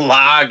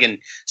log and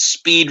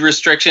speed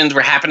restrictions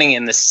were happening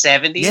in the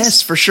 70s?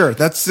 Yes, for sure.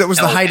 That was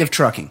the height of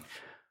trucking.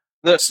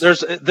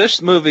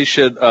 This movie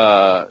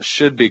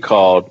should be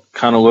called,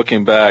 kind of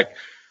looking back,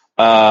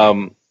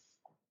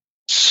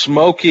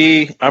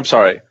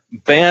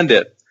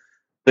 Bandit.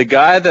 The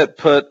guy that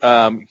put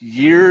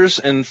years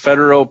in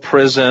federal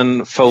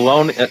prison,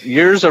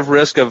 years of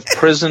risk of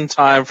prison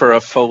time for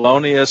a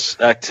felonious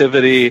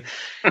activity,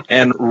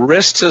 and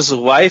risked his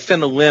life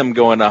and limb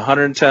going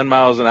 110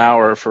 miles an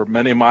hour for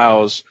many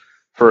miles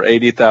for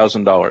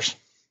 $80,000.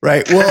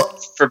 Right. Well,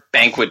 for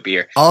banquet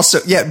beer. Also,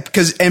 yeah,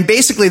 and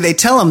basically they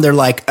tell him they're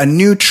like, a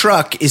new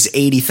truck is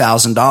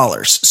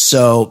 $80,000.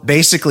 So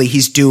basically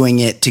he's doing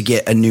it to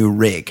get a new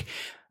rig.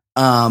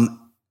 But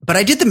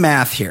I did the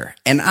math here,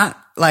 and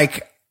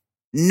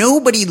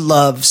nobody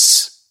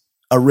loves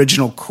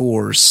original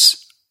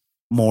Coors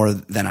more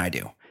than I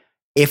do.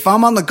 If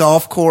I'm on the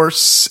golf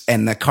course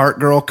and the cart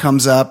girl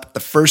comes up, the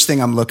first thing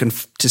I'm looking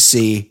to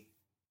see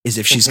is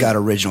if she's got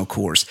original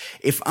Coors.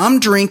 If I'm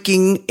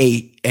drinking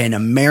an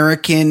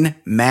American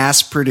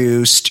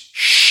mass-produced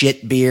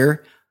shit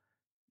beer,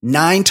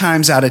 9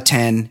 times out of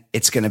 10,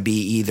 it's going to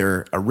be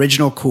either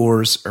original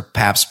Coors or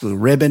Pabst Blue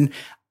Ribbon.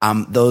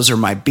 Those are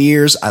my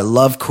beers. I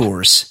love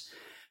Coors.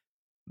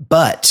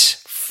 But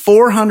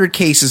 400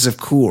 cases of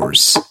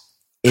Coors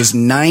is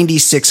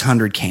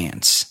 9,600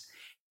 cans.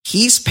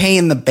 He's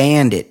paying the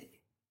Bandit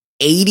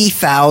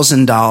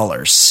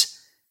 $80,000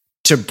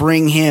 to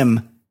bring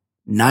him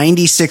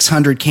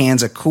 9,600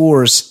 cans of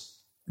Coors.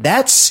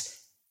 That's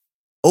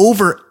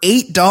over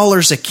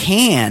 $8 a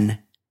can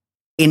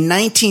in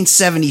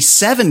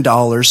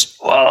 $1977.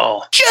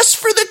 Whoa. just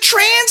for the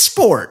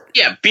transport.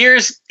 Yeah,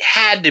 beers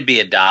had to be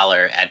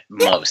 $1 at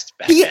most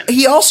back then.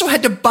 He also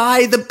had to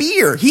buy the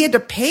beer. He had to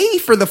pay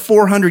for the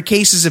 400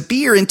 cases of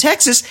beer in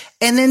Texas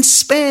and then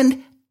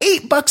spend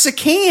 $8 a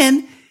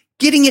can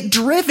getting it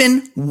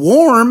driven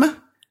warm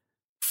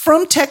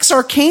from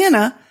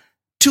Texarkana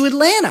to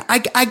Atlanta.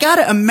 I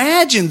gotta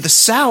imagine the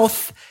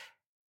South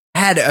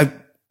had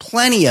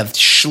plenty of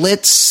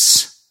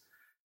Schlitz.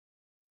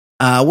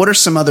 What are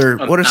some other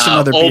old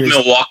beers?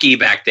 Milwaukee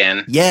back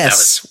then?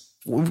 Yes.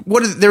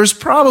 There was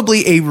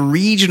probably a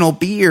regional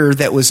beer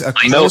that was a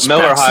close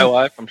Miller High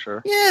Life, I'm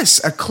sure.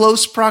 Yes, a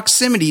close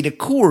proximity to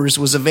Coors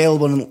was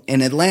available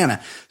in Atlanta.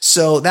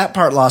 So that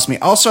part lost me.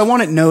 Also, I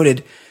want it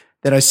noted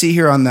that I see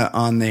here on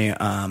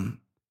the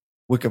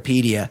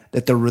Wikipedia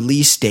that the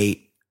release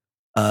date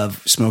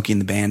of Smokey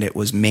and the Bandit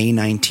was May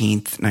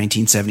 19th,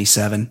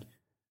 1977.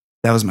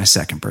 That was my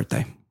second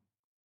birthday.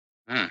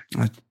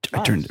 I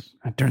turned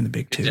the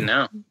big two. Good to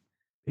know.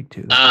 Big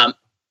two. I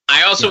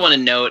also want to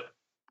note,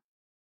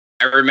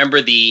 I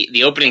remember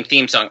the opening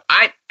theme song.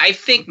 I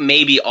think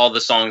maybe all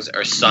the songs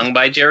are sung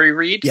by Jerry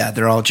Reed. Yeah,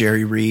 they're all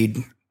Jerry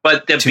Reed.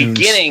 But the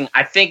beginning,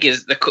 I think,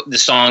 is the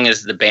song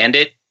is The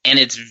Bandit, and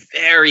it's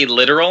very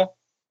literal.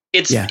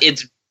 It's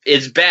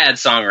bad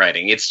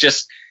songwriting. It's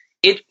just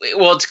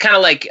it's kind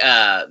of like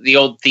the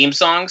old theme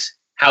songs,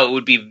 how it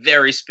would be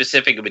very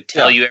specific. It would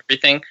tell you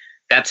everything.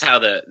 That's how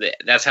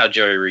that's how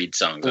Jerry Reed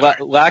songs are.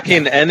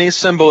 Lacking any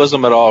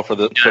symbolism at all for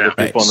the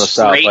people in the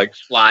South. Like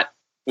plot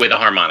with a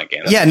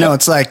harmonica. Yeah, no,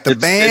 it's like the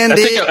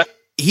Bandit.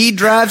 He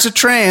drives a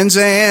Trans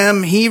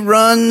Am. He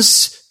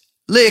runs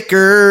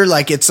liquor.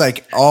 Like it's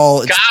like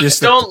all. It's Cops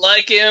just don't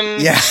like him.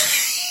 Yeah.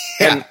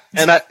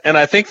 And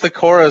I think the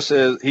chorus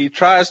is he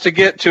tries to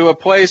get to a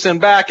place and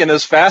back and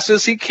as fast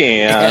as he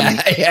can.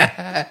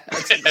 Yeah,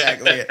 that's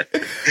exactly it.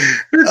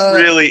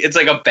 It's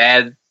like a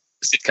bad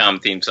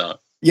sitcom theme song.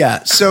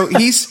 Yeah, so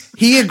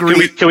he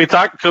agreed. Can we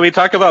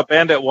talk about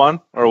Bandit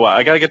 1 or what?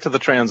 I got to get to the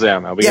Trans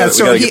Am now. That's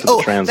the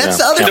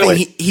other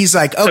thing. He's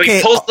like,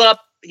 okay. So he pulls up.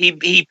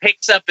 He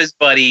picks up his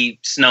buddy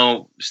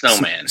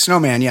Snowman.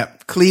 Snowman, yeah,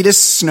 Cletus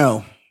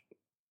Snow,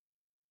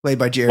 played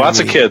by Jerry. Lots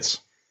Reed. of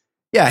kids.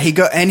 Yeah, he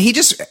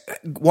just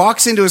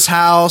walks into his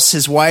house.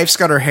 His wife's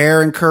got her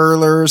hair in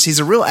curlers. He's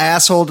a real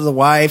asshole to the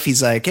wife.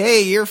 He's like,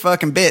 "Hey, you're a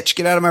fucking bitch.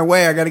 Get out of my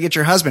way. I got to get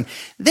your husband."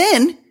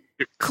 Then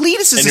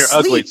Cletus is and you're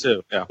asleep. Ugly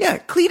too. Yeah,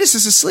 Cletus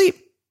is asleep.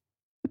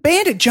 The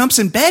Bandit jumps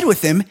in bed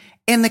with him,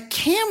 and the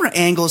camera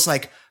angle is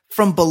like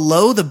from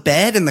below the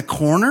bed in the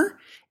corner.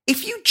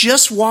 If you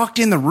just walked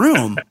in the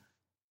room,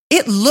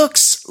 it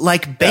looks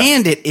like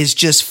Bandit is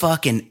just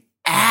fucking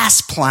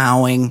ass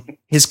plowing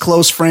his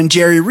close friend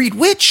Jerry Reed,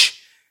 which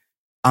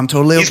I'm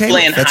totally okay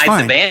with. That's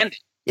fine. The Bandit.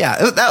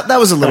 Yeah, that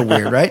was a little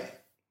weird, right?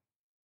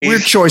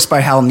 Weird choice by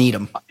Hal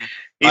Needham.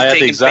 He's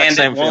taking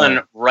Bandit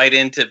 1 right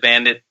into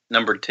Bandit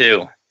number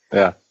 2.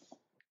 Yeah.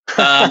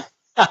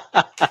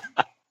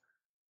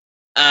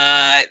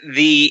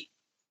 The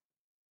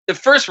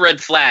first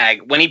red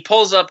flag, when he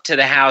pulls up to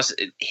the house,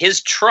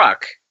 his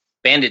truck,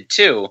 Bandit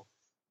 2,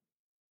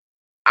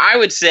 I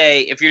would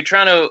say if you're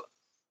trying to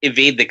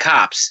evade the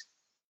cops,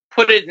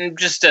 put it in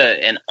just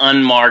an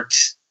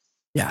unmarked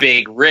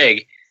big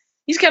rig.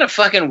 He's got a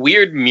fucking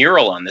weird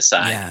mural on the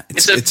side. Yeah,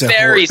 it's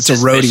a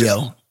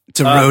rodeo. It's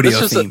a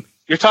rodeo theme.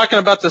 You're talking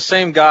about the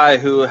same guy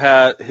who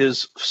had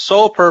his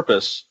sole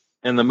purpose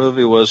in the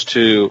movie was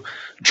to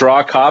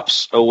draw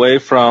cops away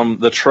from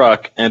the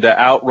truck and to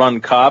outrun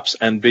cops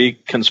and be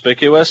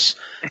conspicuous.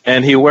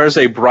 And he wears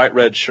a bright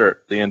red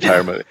shirt the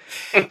entire movie.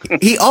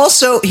 He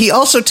also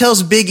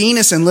tells Big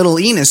Enos and Little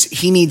Enos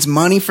he needs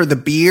money for the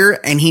beer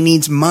and he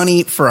needs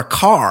money for a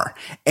car.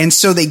 And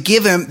so they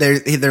give him,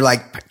 they're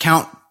like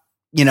count,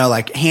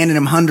 like handing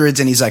him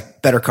hundreds, and he's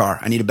like, better car.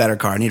 I need a better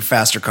car. I need a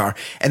faster car.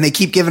 And they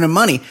keep giving him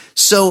money.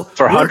 So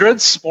for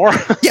hundreds more?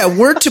 Yeah.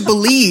 We're to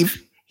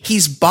believe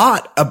he's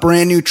bought a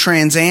brand new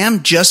Trans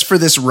Am just for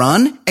this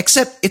run,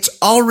 except it's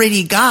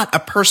already got a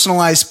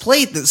personalized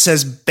plate that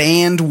says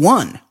Band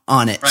 1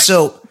 on it. Right.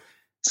 So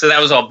that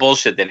was all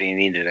bullshit that he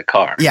needed a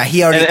car. Yeah,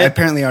 he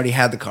apparently already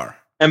had the car.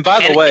 And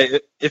by the way,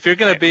 if you're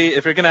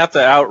gonna have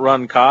to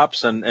outrun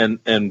cops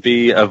and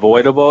be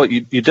avoidable,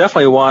 you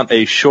definitely want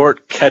a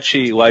short,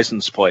 catchy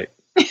license plate.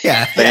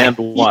 Yeah, Band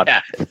 1.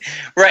 Yeah.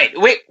 Right.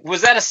 Wait,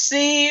 was that a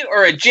C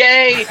or a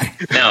J?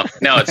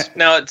 No,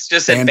 it's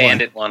just a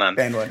Bandit 1 on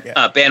Band 1.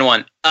 Yeah. Band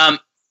 1. And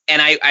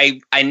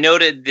I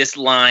noted this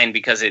line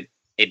because it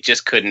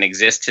just couldn't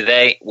exist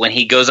today. When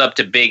he goes up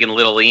to Big and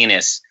Little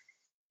Enos,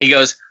 he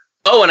goes,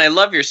 "Oh, and I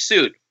love your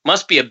suit.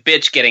 Must be a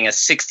bitch getting a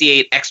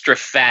 68 extra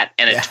fat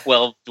and a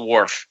 12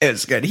 dwarf." It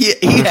was good. He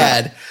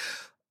had,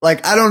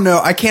 like, I don't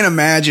know. I can't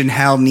imagine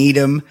how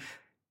Needham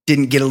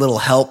didn't get a little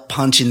help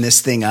punching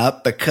this thing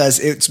up, because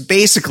it's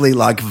basically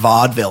like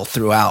vaudeville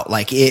throughout.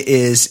 Like it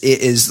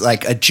is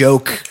like a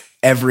joke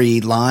every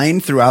line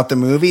throughout the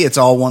movie. It's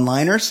all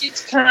one-liners.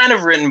 It's kind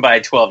of written by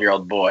a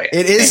 12-year-old boy.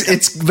 It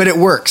is. But it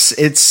works.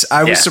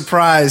 I was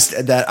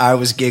surprised that I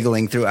was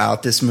giggling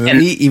throughout this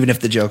movie, even if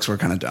the jokes were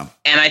kind of dumb.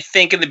 And I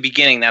think in the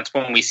beginning, that's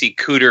when we see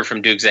Cooter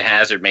from Dukes of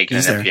Hazzard making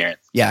an appearance.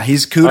 Yeah,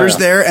 Cooter's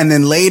there, and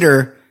then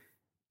later,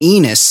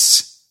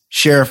 Enos,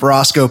 Sheriff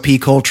Roscoe P.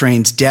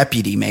 Coltrane's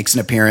deputy, makes an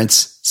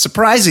appearance,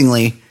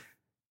 surprisingly,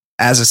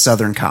 as a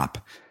Southern cop.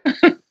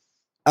 Then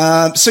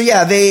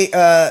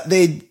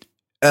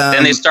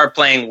they start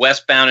playing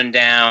Westbound and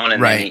Down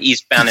and then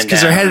Eastbound and Down.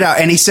 Because they're headed out.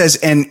 And he says,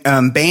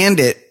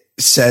 Bandit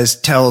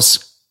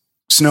tells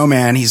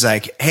Snowman, he's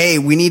like, hey,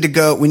 we need to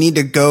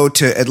go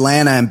to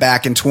Atlanta and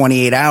back in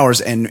 28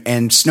 hours.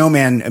 And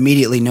Snowman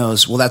immediately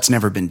knows, well, that's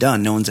never been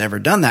done. No one's ever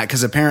done that,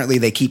 because apparently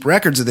they keep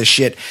records of this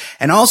shit.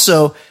 And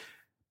also,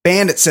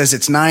 Bandit says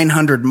it's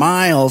 900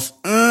 miles.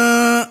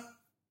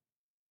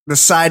 The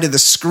side of the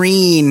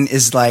screen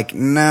is like,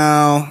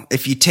 no,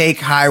 if you take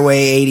Highway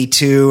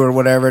 82 or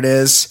whatever it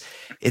is,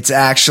 it's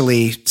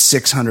actually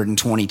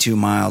 622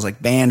 miles.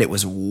 Like, Bandit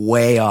was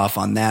way off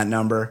on that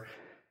number.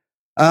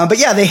 But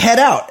yeah, they head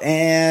out,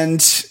 and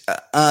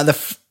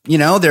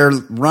they're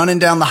running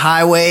down the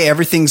highway.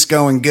 Everything's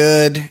going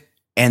good.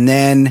 And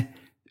then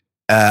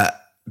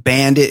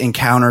Bandit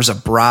encounters a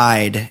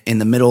bride in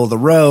the middle of the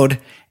road,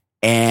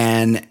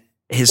 and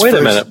Wait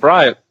a minute,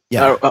 Brian.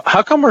 Yeah.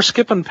 How come we're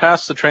skipping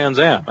past the Trans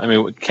Am? I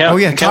mean, can't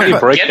we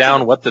break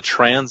down what the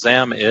Trans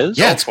Am is?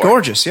 Yeah, it's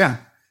gorgeous. Yeah.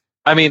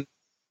 I mean,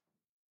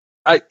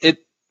 I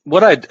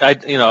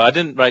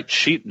didn't write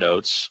sheet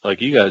notes like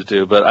you guys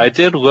do, but I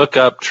did look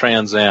up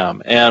Trans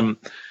Am, and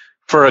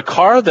for a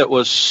car that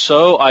was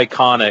so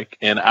iconic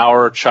in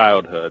our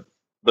childhood,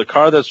 the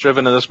car that's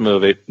driven in this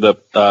movie,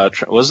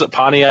 was it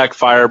Pontiac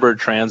Firebird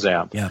Trans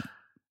Am? Yeah.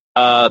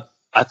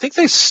 I think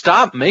they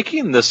stopped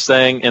making this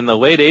thing in the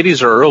late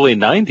 80s or early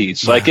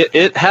 90s. Yeah. Like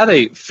it had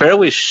a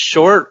fairly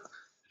short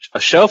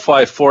shelf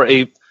life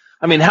I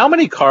mean, how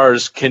many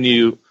cars can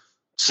you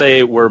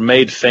say were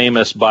made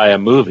famous by a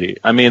movie?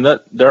 I mean,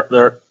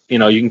 they're you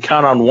can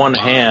count on one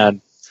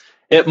hand.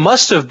 It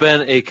must have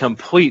been a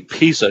complete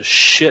piece of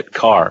shit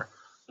car,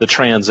 the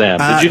Trans Am.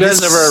 Did you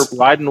guys ever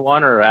ride in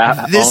one or own one?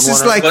 I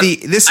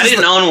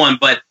didn't own one,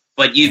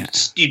 but you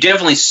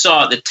definitely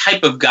saw the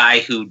type of guy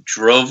who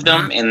drove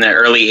them in the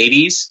early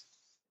 80s.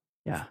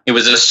 Yeah. It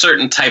was a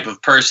certain type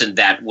of person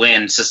that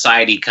when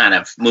society kind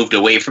of moved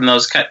away from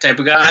those type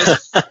of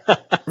guys,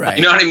 right.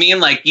 You know what I mean?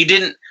 Like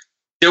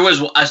there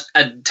was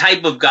a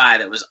type of guy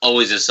that was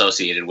always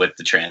associated with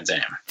the Trans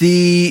Am.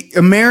 The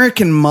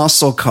American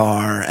muscle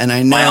car, and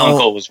I know my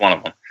uncle was one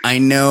of them. I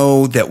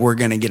know that we're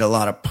going to get a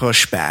lot of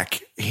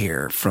pushback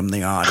here from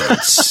the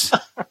audience.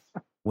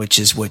 Which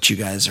is what you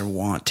guys are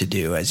wont to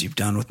do, as you've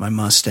done with my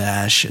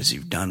mustache, as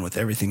you've done with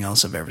everything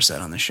else I've ever said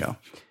on the show.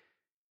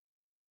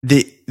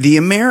 The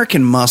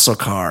American muscle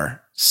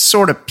car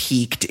sort of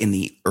peaked in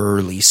the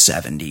early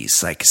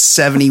 70s, like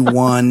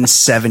 71,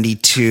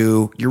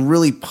 72. You're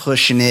really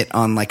pushing it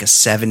on like a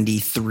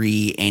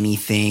 73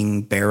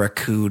 anything,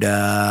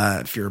 Barracuda,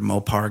 if you're a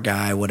Mopar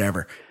guy,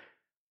 whatever.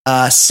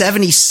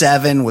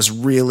 77 was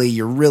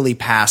you're really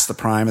past the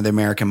prime of the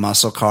American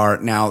muscle car.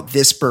 Now,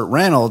 this Burt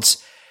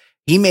Reynolds,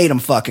 he made him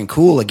fucking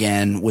cool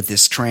again with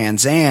this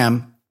Trans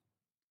Am.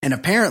 And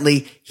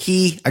apparently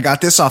I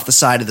got this off the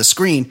side of the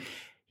screen.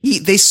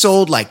 They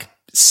sold like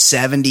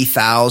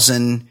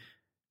 70,000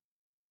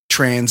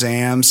 Trans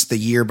Ams the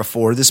year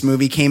before this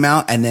movie came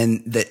out. And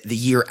then the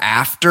year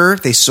after,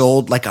 they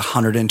sold like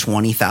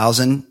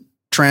 120,000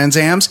 Trans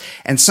Ams.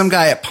 And some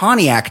guy at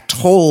Pontiac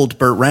told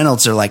Burt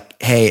Reynolds, they're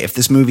like, hey, if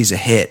this movie's a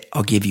hit,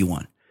 I'll give you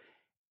one.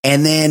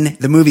 And then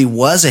the movie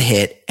was a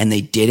hit, and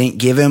they didn't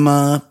give him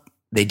a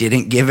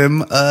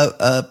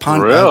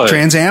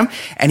Trans Am,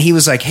 and he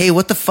was like, "Hey,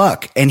 what the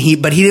fuck?" But he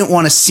didn't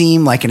want to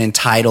seem like an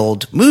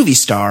entitled movie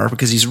star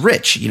because he's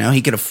rich.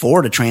 He could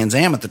afford a Trans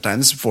Am at the time.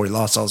 This is before he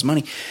lost all his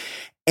money.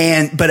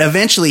 But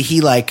eventually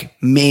he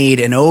made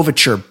an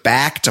overture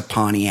back to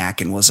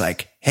Pontiac and was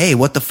like, "Hey,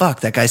 what the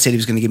fuck? That guy said he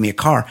was going to give me a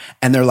car."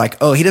 And they're like,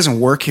 "Oh, he doesn't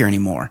work here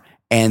anymore."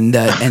 And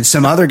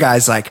some other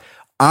guy's like,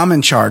 "I'm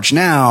in charge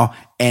now,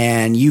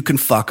 and you can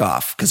fuck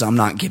off because I'm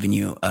not giving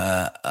you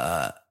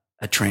a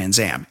Trans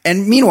Am."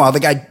 And meanwhile,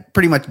 the guy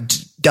pretty much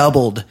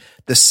doubled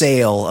the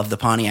sales of the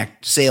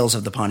Pontiac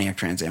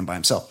Trans Am by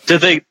himself.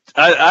 Did they?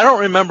 I don't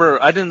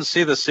remember. I didn't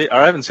see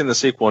I haven't seen the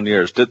sequel in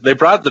years. They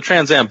brought the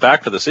Trans Am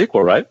back for the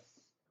sequel, right?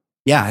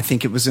 Yeah, I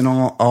think it was in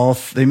all.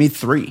 They made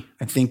 3.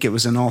 I think it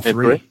was in all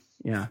 3.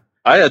 Yeah.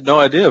 I had no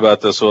idea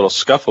about this little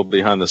scuffle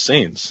behind the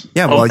scenes.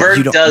 Yeah, well,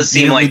 Bert does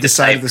seem like the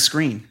side of the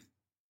screen.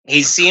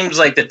 He seems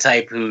like the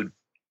type who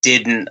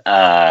didn't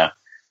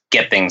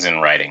get things in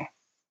writing.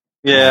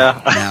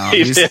 Yeah, no,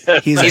 he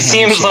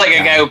seems like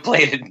a guy who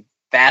played it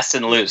fast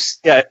and loose.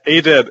 Yeah, he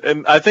did.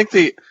 And I think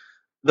the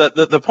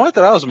point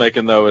that I was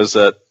making though is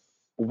that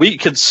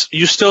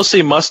you still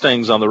see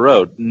Mustangs on the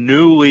road,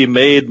 newly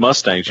made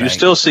Mustangs. Right. You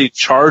still see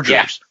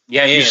Chargers.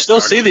 Yeah. You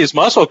still see these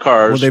muscle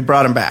cars. Well, they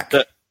brought them back.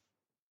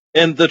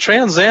 And the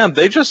Trans Am,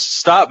 they just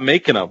stopped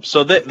making them.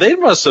 So they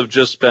must have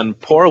just been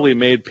poorly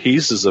made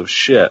pieces of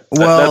shit.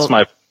 Well, that's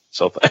my thing.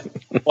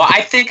 Well,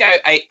 I think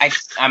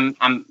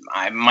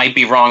I might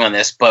be wrong on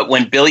this, but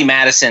when Billy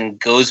Madison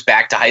goes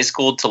back to high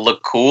school to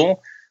look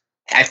cool,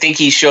 I think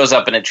he shows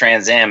up in a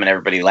Trans Am and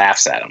everybody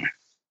laughs at him.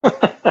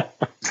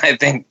 I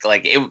think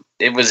like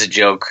it was a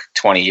joke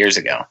 20 years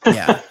ago.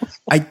 Yeah.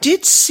 I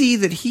did see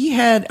that he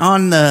had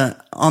on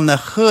the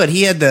hood,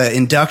 he had the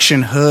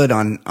induction hood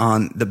on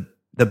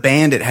the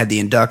Bandit had the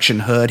induction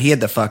hood. He had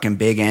the fucking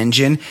big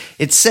engine.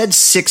 It said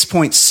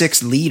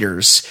 6.6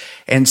 liters.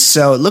 And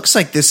so it looks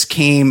like this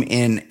came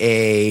in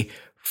a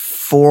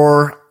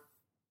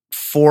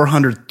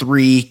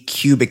 403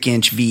 cubic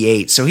inch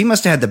V8. So he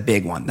must have had the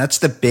big one. That's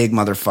the big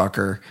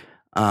motherfucker,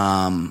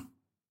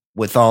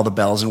 with all the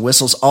bells and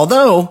whistles.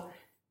 Although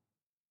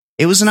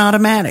it was an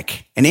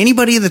automatic, and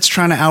anybody that's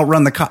trying to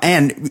outrun the car,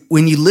 and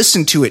when you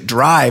listen to it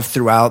drive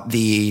throughout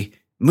the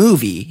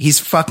movie, he's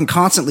fucking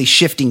constantly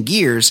shifting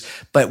gears.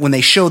 But when they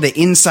show the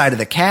inside of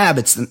the cab,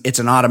 it's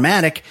an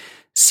automatic.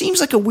 Seems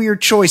like a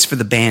weird choice for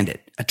the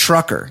Bandit, a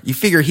trucker. You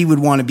figure he would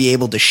want to be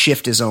able to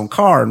shift his own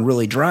car and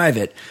really drive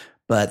it,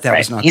 but that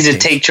was not. He's the a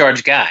case. take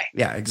charge guy.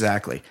 Yeah,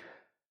 exactly.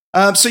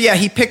 So yeah,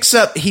 he picks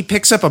up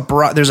a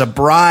bride. There's a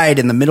bride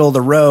in the middle of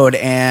the road,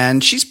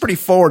 and she's pretty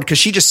forward because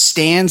she just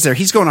stands there.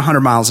 He's going 100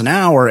 miles an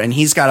hour, and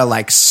he's got to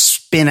like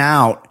spin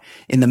out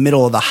in the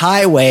middle of the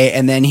highway,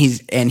 and then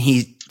he's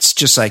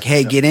just like,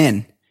 "Hey, get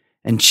in,"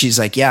 and she's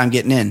like, "Yeah, I'm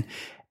getting in,"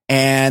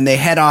 and they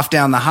head off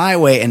down the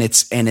highway, and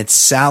it's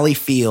Sally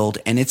Field,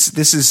 and it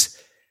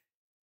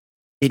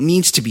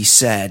needs to be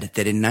said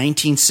that in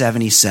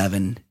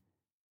 1977,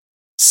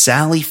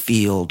 Sally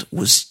Field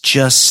was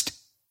just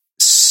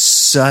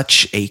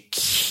such a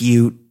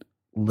cute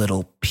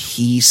little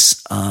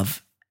piece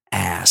of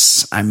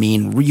ass. I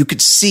mean, you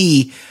could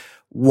see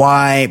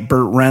why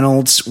Burt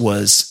Reynolds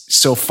was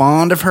so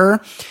fond of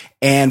her.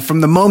 And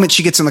from the moment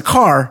she gets in the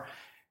car,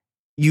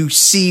 you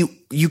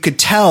could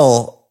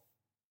tell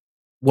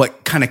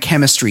what kind of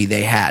chemistry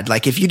they had.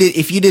 Like if you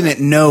didn't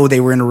know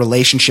they were in a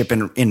relationship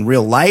in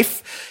real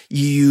life,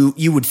 you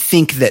would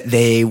think that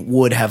they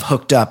would have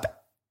hooked up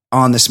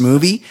on this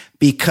movie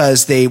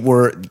because they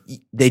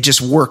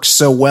just worked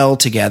so well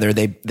together.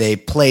 They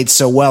played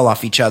so well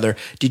off each other.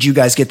 Did you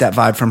guys get that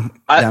vibe from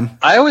them?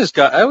 I always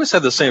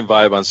had the same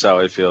vibe on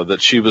Sally Field,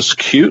 that she was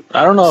cute.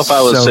 I don't know if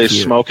I would say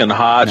cute. Smoking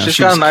hot. No, she's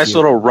got a nice cute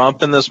little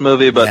rump in this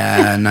movie, but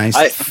yeah, nice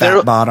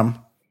fat bottom.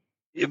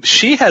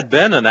 She had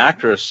been an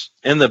actress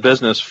in the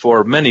business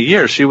for many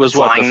years. She was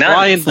Flying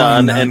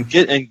Nun and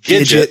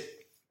Gidget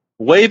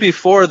way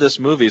before this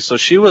movie, so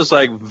she was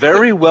like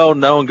very well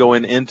known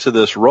going into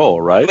this role,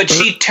 right? But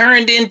she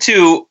turned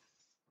into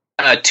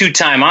a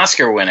 2-time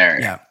Oscar winner.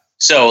 Yeah.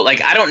 So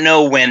like I don't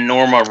know when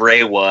Norma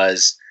Ray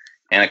was,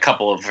 and a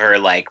couple of her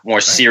like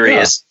more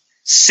serious.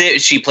 Yeah.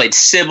 She played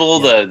Sybil,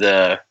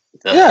 the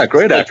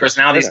great actress,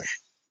 personalities. Great.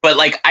 But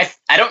like I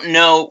don't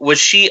know, was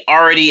she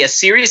already a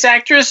serious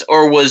actress,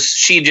 or was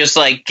she just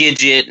like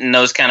Gidget and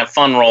those kind of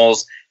fun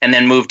roles, and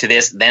then moved to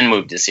this, then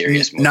moved to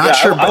serious movies? Not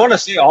sure. I want to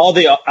see all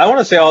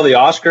the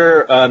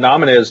Oscar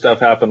nominated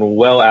stuff happen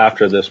well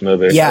after this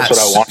movie. Yeah, that's what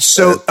I want.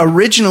 So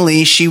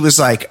originally she was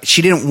like,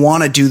 she didn't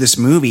want to do this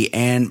movie,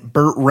 and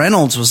Burt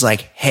Reynolds was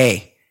like,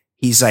 "Hey,"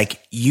 he's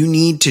like, "You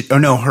need to." Oh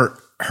no, her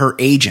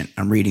agent.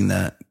 I'm reading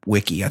the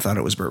wiki. I thought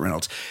it was Burt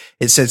Reynolds.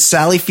 It said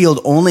Sally Field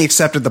only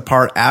accepted the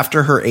part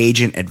after her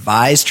agent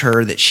advised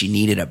her that she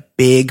needed a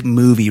big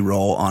movie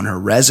role on her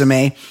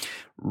resume.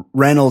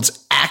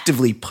 Reynolds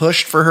actively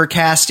pushed for her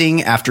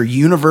casting after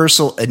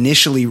Universal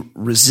initially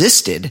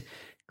resisted,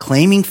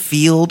 claiming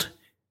Field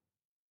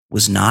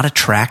was not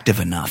attractive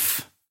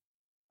enough.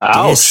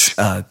 Ouch.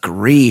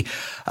 Disagree.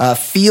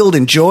 Field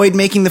enjoyed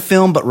making the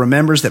film, but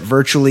remembers that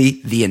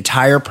virtually the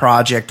entire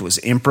project was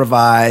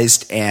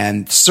improvised,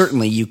 and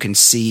certainly you can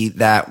see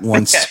that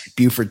once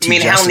Buford T. I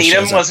mean, Hal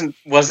Needham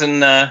wasn't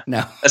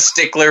no. a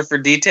stickler for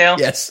detail.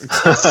 Yes,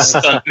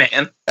 stunt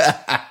man.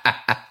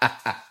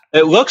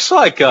 It looks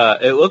like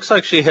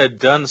she had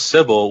done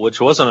Sybil,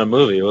 which wasn't a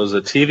movie; it was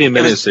a TV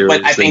miniseries.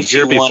 But I think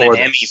she won an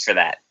Emmy for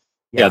that.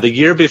 Yeah, the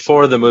year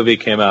before the movie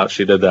came out,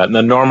 she did that, and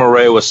then Norma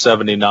Ray was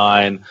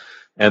 79.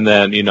 And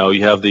then, you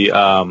have the,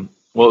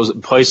 what was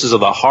it, Places of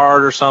the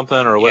Heart or something,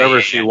 or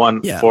whatever she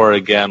won for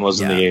again was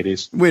in the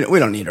 80s. We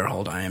don't need her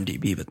whole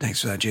IMDb, but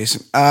thanks for that,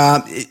 Jason.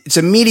 It's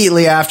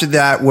immediately after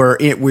that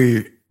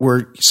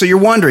so you're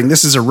wondering,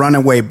 this is a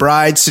runaway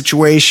bride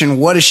situation.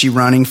 What is she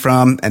running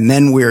from? And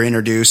then we're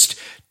introduced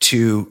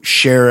to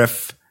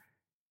Sheriff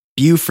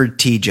Buford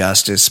T.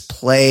 Justice,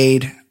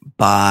 played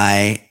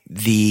by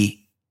the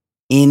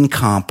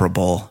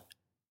incomparable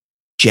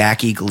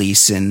Jackie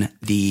Gleason,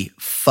 the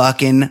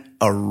fucking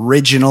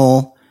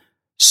original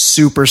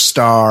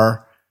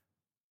superstar,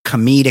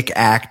 comedic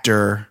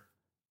actor,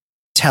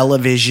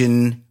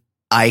 television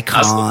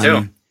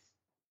icon,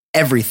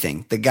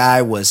 everything. The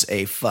guy was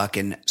a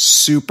fucking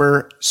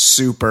super,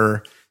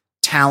 super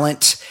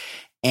talent.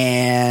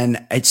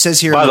 And it says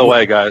here, by the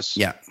way, guys.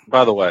 Yeah.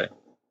 By the way,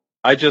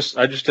 I just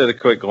did a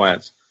quick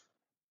glance.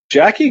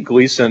 Jackie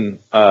Gleason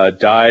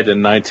died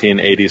in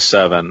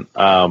 1987.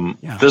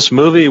 This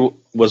movie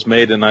was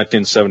made in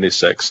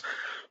 1976.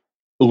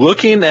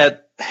 Looking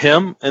at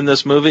him in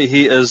this movie,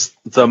 he is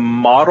the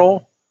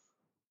model.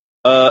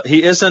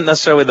 He isn't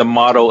necessarily the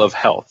model of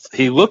health.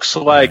 He looks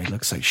like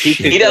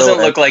he doesn't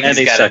look like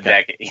he's got a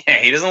decade. Yeah,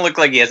 he doesn't look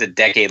like he has a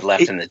decade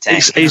left in the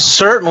tank. He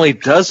certainly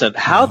doesn't.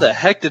 How the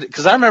heck did it?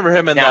 Because I remember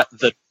him in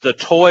the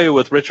Toy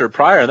with Richard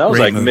Pryor. That was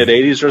like mid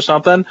 '80s or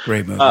something.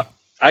 Great movie.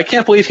 I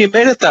can't believe he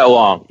made it that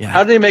long. Yeah.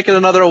 How did he make it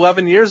another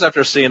 11 years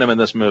after seeing him in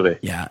this movie?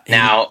 Yeah.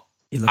 Now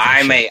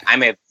I'm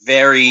a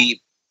very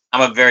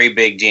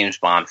big James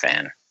Bond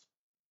fan,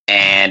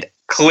 and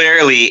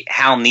clearly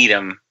Hal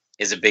Needham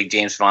is a big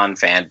James Bond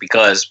fan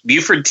because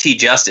Buford T.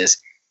 Justice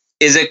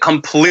is a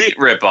complete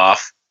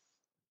ripoff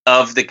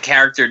of the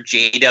character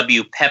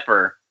J.W.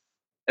 Pepper.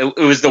 It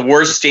was the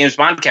worst James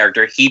Bond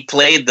character. He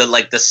played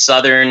the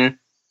Southern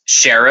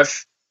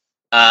sheriff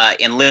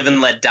in Live and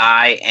Let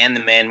Die and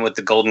The Man with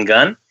the Golden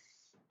Gun.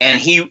 And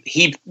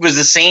he was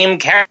the same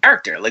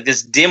character, like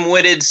this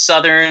dim-witted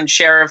Southern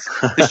sheriff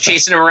who's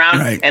chasing him around.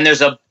 Right. And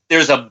there's a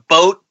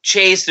boat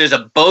chase. There's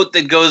a boat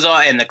that goes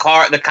on, and the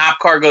cop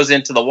car goes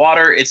into the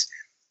water. It's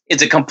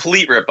a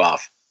complete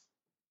ripoff.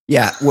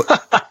 Yeah.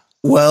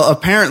 Well,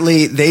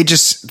 apparently they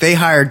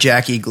hired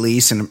Jackie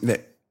Gleason.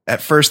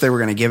 At first they were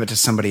going to give it to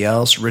somebody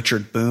else,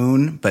 Richard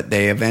Boone, but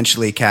they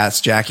eventually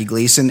cast Jackie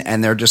Gleason,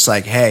 and they're just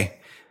like, hey,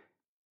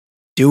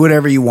 do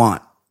whatever you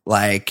want.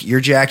 Like,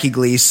 you're Jackie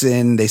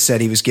Gleason. They said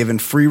he was given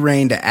free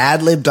reign to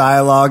ad-lib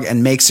dialogue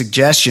and make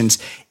suggestions.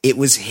 It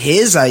was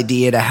his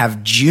idea to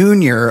have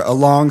Junior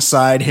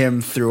alongside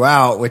him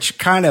throughout, which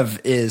kind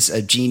of is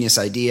a genius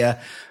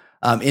idea.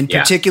 In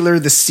particular,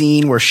 the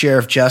scene where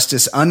Sheriff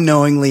Justice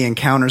unknowingly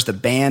encounters the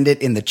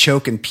Bandit in the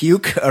Choke and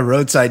Puke, a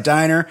roadside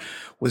diner,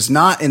 was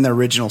not in the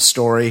original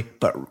story,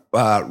 but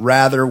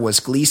rather was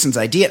Gleason's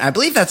idea. And I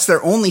believe that's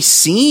their only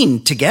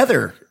scene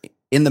together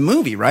in the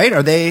movie, right?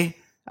 Are they?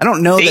 I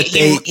don't know that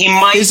he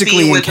might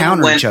physically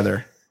encounter each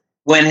other.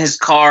 When his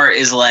car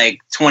is like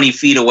 20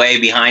 feet away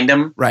behind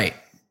him. Right.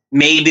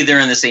 They they're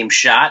in the same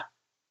shot.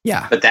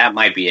 Yeah. But that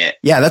might be it.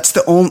 Yeah, that's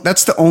the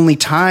only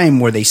time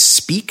where they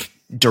speak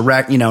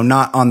direct,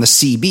 not on the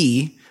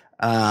CB,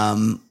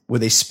 where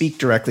they speak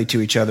directly to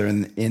each other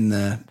in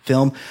the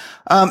film.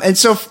 And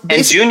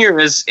Junior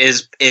is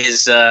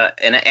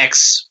an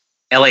ex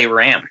LA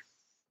Ram.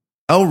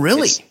 Oh,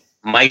 really? It's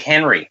Mike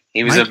Henry.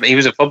 He was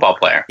a football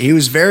player. He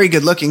was very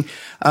good looking.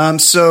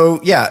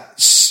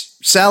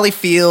 Sally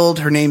Field,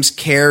 her name's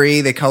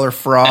Carrie. They call her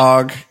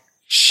Frog.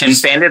 And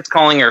Bandit's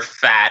calling her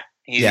fat.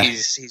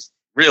 He's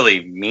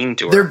really mean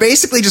to her. They're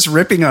basically just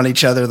ripping on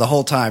each other the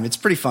whole time. It's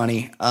pretty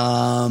funny.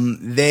 Then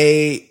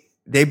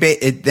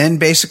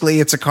basically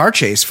it's a car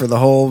chase for the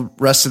whole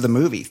rest of the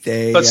movie.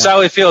 But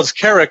Sally Field's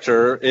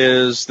character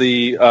is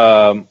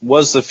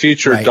was the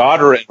future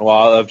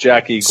daughter-in-law of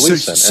Jackie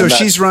Gleason. So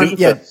she's run.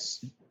 Yeah,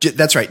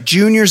 that's right.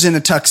 Junior's in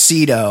a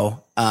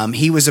tuxedo.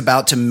 He was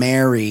about to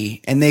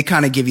marry, and they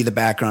kind of give you the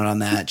background on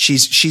that.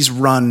 She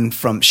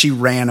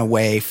ran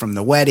away from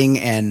the wedding,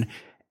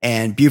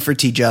 and Buford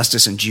T.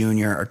 Justice and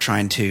Junior are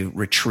trying to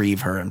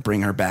retrieve her and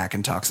bring her back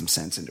and talk some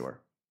sense into her.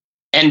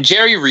 And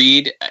Jerry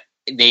Reed,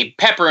 they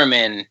pepper him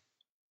in,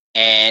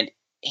 and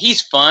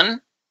he's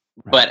fun.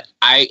 Right. But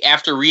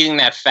after reading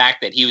that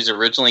fact that he was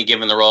originally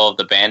given the role of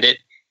the Bandit,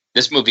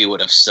 this movie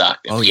would have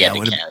sucked if he had to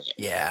carry it.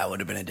 Yeah, it would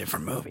have been a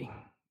different movie.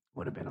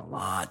 Would have been a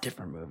lot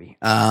different movie.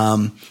 A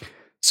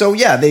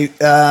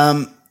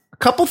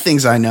couple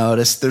things I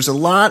noticed. There's a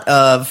lot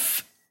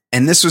of,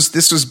 and this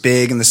was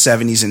big in the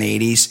 70s and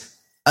 80s.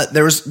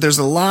 There's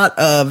a lot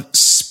of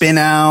spin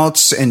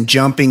outs and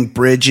jumping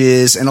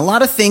bridges and a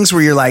lot of things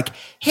where you're like,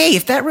 hey,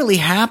 if that really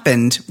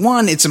happened,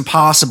 one, it's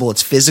impossible.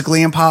 It's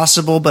physically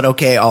impossible, but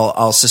okay,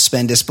 I'll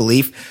suspend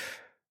disbelief.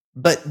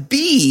 But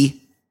B,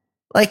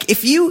 like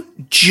if you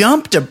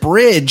jumped a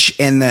bridge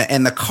and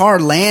the car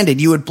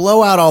landed, you would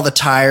blow out all the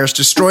tires,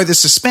 destroy the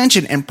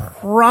suspension, and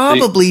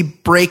probably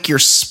break your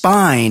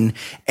spine.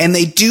 And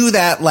they do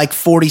that like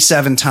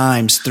 47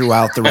 times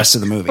throughout the rest of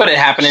the movie. But it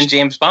happened in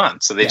James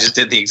Bond, so they just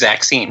did the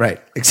exact scene.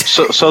 Right.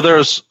 Exactly. So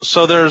there's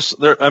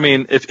I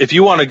mean, if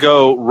you want to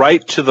go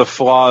right to the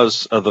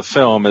flaws of the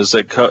film as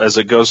it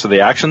goes to the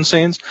action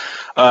scenes,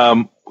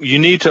 you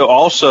need to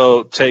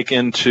also take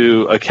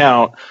into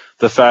account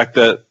the fact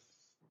that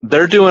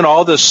they're doing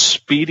all this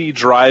speedy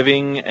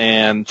driving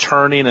and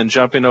turning and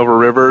jumping over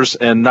rivers,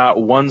 and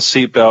not one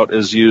seatbelt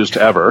is used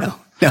ever.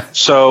 No.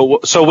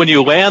 So when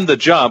you land the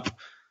jump,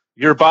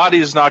 your body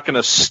is not going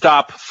to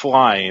stop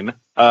flying.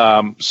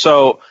 And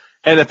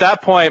at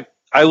that point,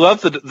 I love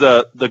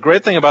the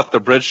great thing about the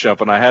bridge jump,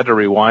 and I had to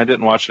rewind it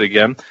and watch it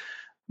again.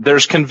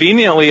 There's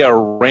conveniently a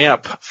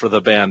ramp for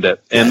the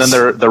Bandit, and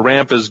then the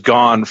ramp is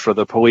gone for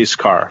the police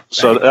car.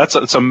 So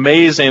it's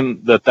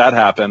amazing that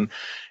happened.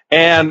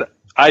 And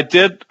I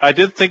did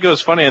think it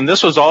was funny, and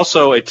this was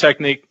also a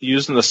technique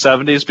used in the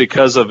 70s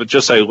because of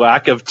just a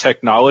lack of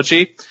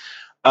technology.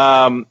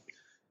 To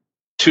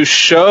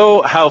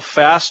show how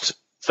fast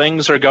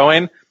things are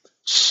going,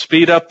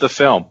 speed up the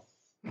film.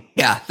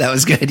 Yeah, that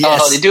was good.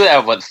 Yes. Oh, they do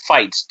that with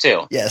fights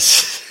too.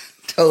 Yes,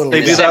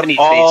 totally. They do that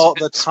all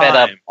the sped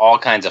up time. all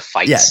kinds of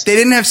fights. Yeah, they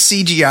didn't have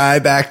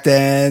CGI back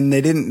then.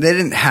 They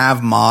didn't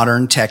have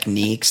modern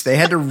techniques. They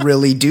had to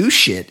really do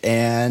shit.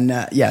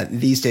 And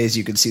these days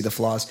you can see the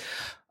flaws.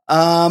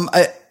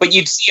 But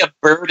you'd see a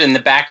bird in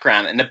the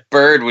background, and the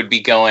bird would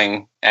be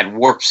going at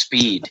warp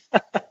speed.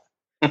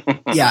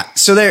 Yeah,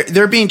 so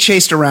they're being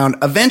chased around.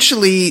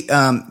 Eventually,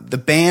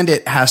 the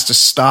bandit has to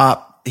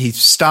stop. He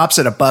stops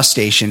at a bus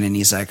station, and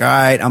he's like, "All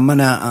right, I'm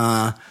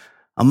gonna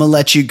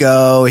let you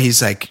go."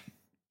 He's like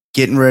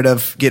getting rid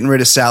of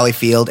Sally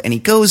Field, and he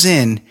goes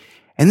in.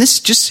 And this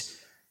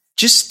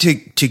just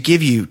to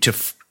give you to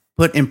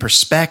put in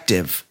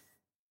perspective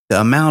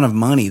the amount of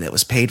money that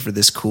was paid for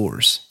this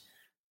Coors.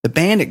 The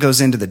bandit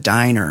goes into the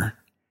diner,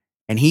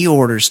 and he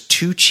orders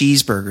 2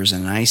 cheeseburgers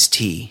and an iced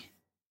tea,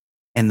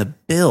 and the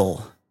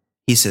bill.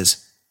 He says,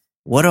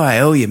 "What do I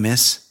owe you,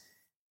 miss?"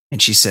 And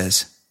she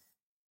says,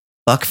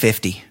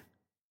 $1.50.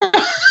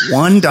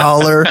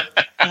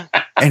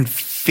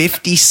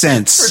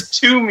 $1.50 for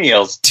 2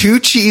 meals, 2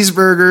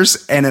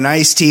 cheeseburgers and an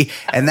iced tea.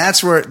 And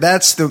that's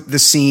the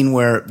scene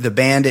where the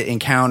bandit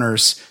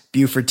encounters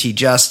Buford T.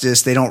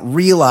 Justice. They don't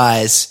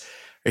realize,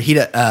 or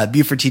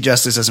Buford T.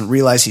 Justice doesn't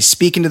realize he's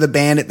speaking to the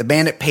bandit. The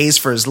bandit pays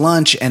for his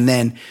lunch, and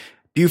then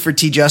Buford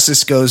T.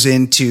 Justice goes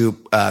into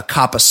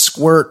cop a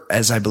squirt,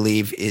 as I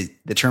believe is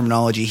the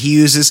terminology he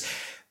uses.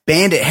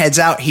 Bandit heads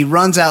out. He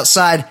runs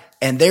outside,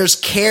 and there's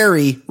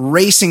Carrie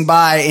racing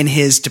by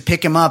to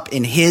pick him up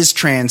in his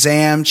Trans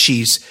Am.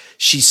 She's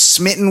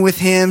smitten with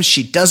him.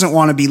 She doesn't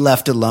want to be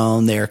left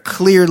alone. They're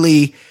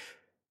clearly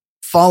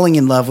falling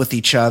in love with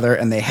each other,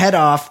 and they head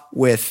off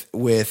with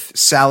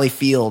Sally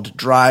Field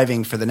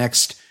driving for the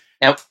next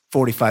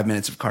 45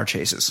 minutes of car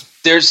chases.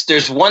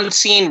 There's one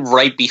scene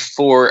right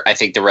before, I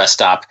think, the rest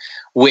stop,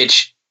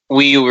 which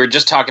we were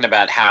just talking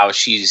about how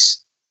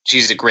she's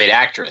a great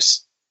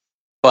actress,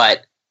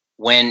 but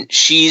when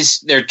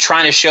they're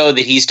trying to show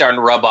that he's starting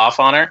to rub off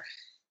on her,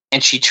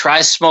 and she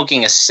tries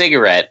smoking a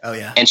cigarette. Oh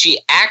yeah, and she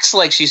acts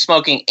like she's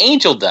smoking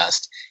angel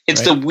dust.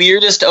 It's right. The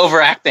weirdest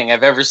overacting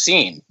I've ever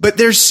seen. But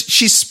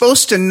she's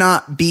supposed to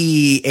not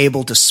be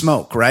able to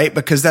smoke, right?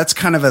 Because that's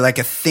kind of like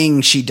a thing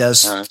she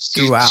does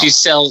throughout. She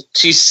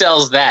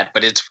sells that,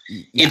 but it's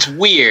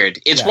weird.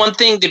 It's one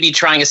thing to be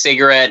trying a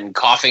cigarette and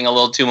coughing a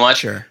little too much,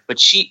 sure. But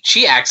she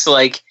acts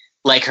like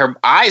her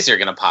eyes are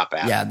gonna pop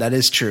out. Yeah, that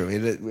is true.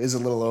 It is a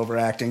little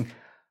overacting.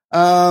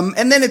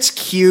 And then it's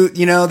cute,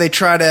 they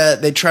try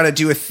to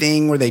do a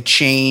thing where they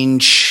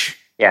change.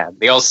 Yeah,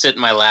 they all sit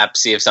in my lap,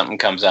 see if something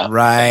comes up.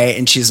 Right,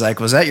 and she's like,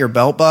 "Was that your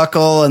belt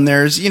buckle?" And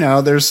there's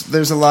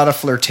a lot of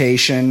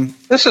flirtation.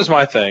 This is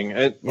my thing.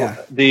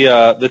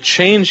 The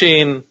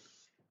changing,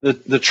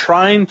 the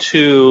trying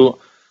to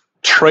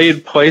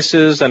trade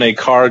places in a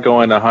car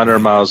going 100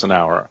 miles an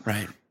hour.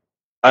 Right.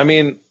 I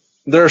mean,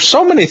 there are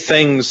so many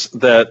things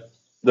that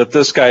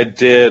this guy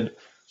did,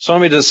 so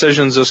many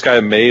decisions this guy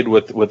made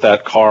with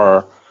that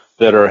car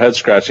that are head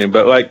scratching.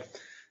 But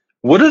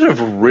would it have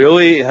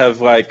really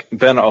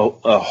been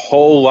a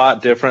whole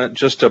lot different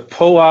just to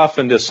pull off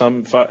into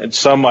some I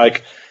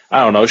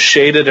don't know,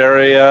 shaded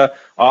area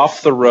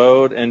off the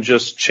road and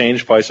just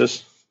change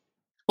places?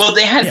 Well,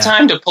 they had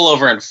time to pull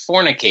over and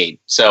fornicate,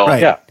 so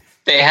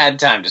they had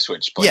time to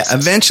switch places. Yeah,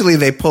 eventually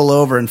they pull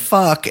over and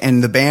fuck,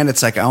 and the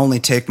bandit's like, "I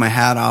only take my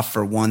hat off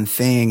for one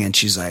thing," and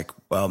she's like,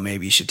 "Well,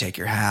 maybe you should take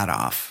your hat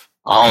off."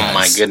 Oh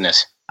my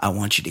goodness! I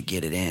want you to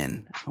get it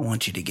in. I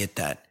want you to get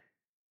that.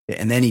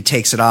 And then he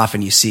takes it off,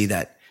 and you see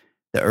that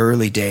the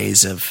early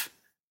days of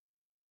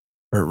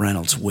Burt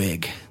Reynolds'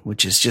 wig,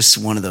 which is just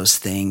one of those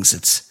things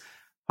that's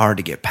hard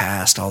to get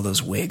past, all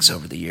those wigs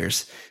over the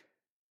years.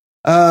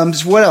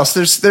 What else?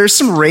 There's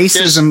some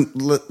racism.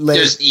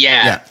 There's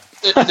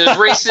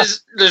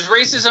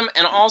racism,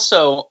 and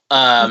also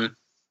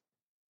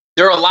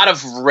there are a lot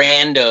of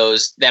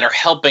randos that are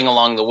helping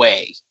along the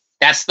way.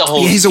 That's the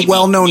whole. Yeah, he's a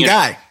well-known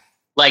guy,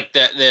 like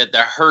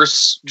the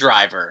hearse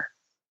driver.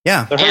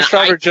 Yeah, the hearse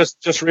driver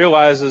just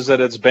realizes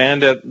that it's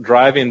Bandit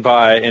driving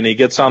by, and he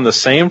gets on the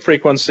same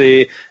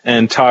frequency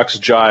and talks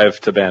jive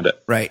to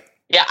Bandit. Right.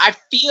 Yeah, I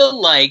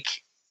feel like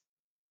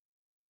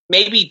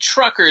maybe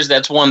truckers,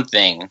 that's one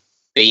thing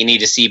that you need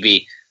to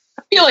CB.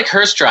 I feel like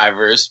hearse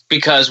drivers,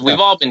 because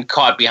we've all been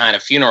caught behind a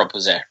funeral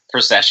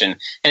procession,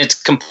 and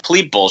it's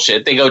complete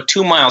bullshit. They go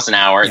 2 miles an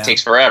hour. It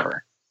takes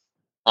forever.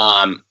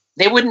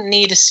 They wouldn't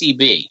need a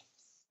CB.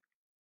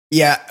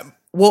 Yeah.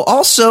 Well,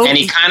 also, and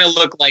he kind of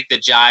looked like the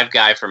jive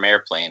guy from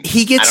Airplane.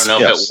 I don't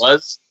know if it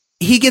was.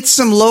 He gets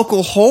some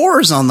local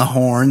whores on the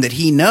horn that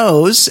he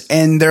knows,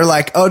 and they're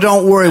like, "Oh,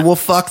 don't worry, we'll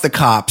fuck the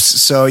cops,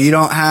 so you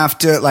don't have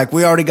to.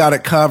 We already got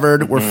it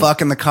covered. We're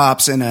fucking the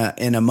cops in a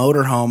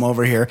motorhome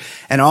over here,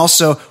 and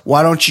also,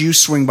 why don't you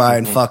swing by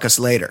and fuck us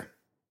later?"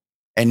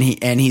 And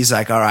he's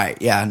like, "All right,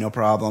 yeah, no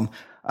problem."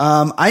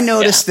 I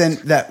noticed then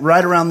that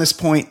right around this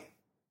point,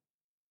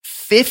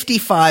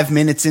 55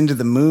 minutes into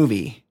the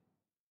movie.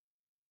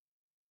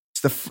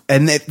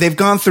 And they've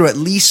gone through at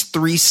least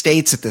 3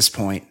 states at this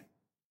point.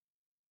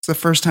 It's the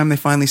first time they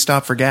finally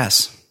stopped for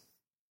gas.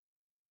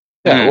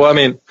 Yeah, well, I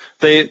mean,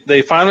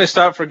 they finally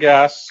stopped for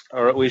gas,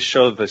 or at least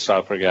showed that they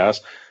stopped for gas.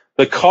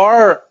 The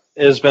car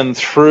has been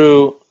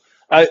through.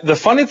 The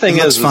funny thing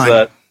is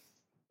that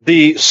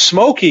the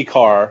Smokey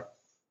car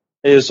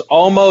is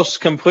almost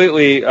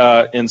completely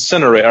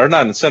incinerated, or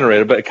not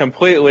incinerated, but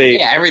completely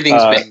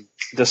everything's been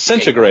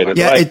disintegrated.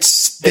 Yeah, like,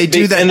 they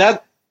do that, and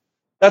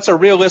that's a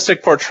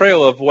realistic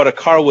portrayal of what a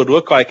car would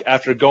look like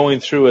after going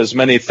through as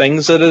many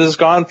things that it has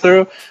gone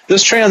through.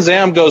 This Trans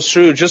Am goes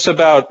through just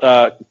about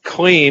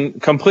clean,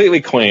 completely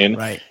clean,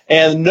 right?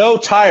 And no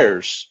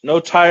tires. No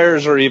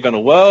tires are even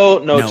low.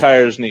 No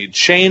tires need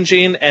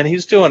changing, and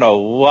he's doing a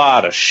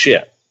lot of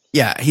shit.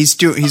 Yeah, he's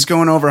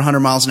going over 100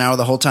 miles an hour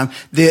the whole time.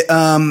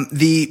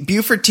 The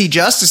Buford T.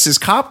 Justice's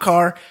cop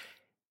car,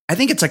 I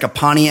think it's like a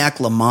Pontiac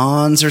Le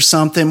Mans or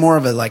something, more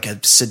of a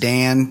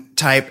sedan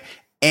type.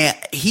 And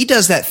he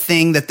does that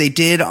thing that they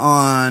did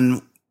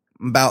on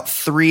about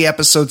 3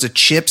 episodes of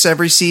Chips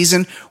every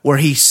season, where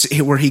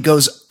he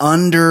goes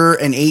under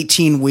an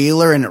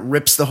 18-wheeler and it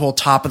rips the whole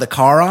top of the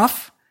car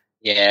off.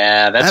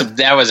 Yeah,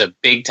 that was a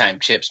big time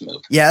Chips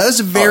move. Yeah, that was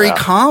very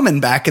common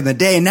back in the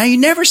day, and now you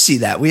never see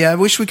that. I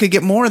wish we could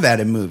get more of that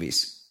in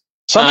movies.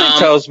 Something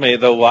tells me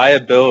the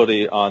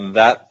liability on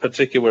that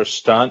particular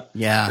stunt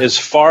is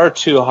far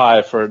too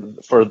high for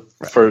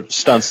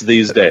stunts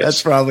these days.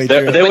 That's probably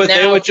true.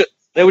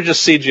 They would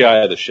just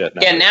CGI the shit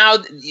now. Yeah, now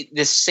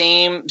the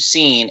same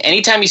scene,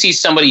 anytime you see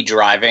somebody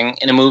driving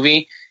in a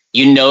movie,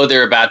 you know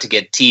they're about to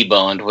get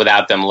T-boned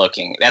without them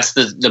looking. That's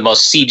the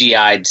most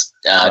CGI'd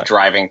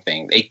driving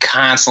thing. They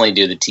constantly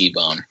do the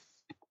T-bone.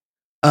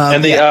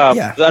 And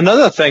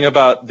another thing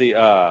about the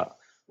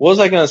what was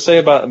I going to say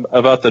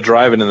about the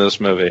driving in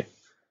this movie?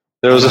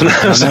 There was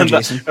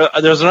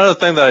another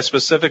thing that I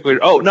specifically.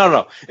 Oh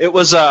no! It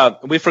was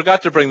we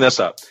forgot to bring this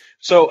up.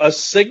 So a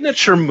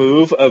signature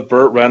move of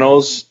Burt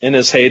Reynolds in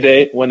his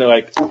heyday, when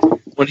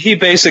he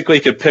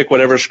basically could pick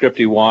whatever script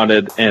he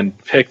wanted and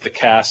pick the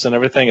cast and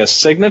everything, a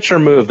signature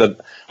move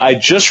that I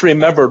just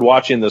remembered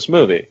watching this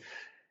movie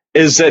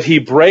is that he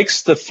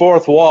breaks the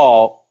fourth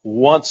wall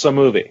once a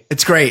movie.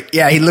 It's great.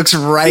 Yeah, he looks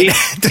right.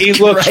 He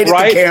looks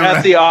right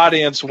at the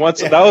audience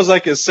once. Yeah. That was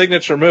like his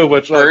signature move,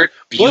 which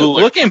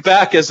looking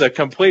back is a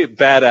complete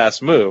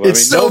badass move.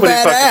 Nobody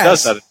fucking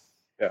does that.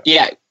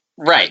 Yeah.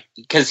 Right,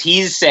 because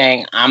he's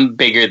saying I'm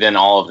bigger than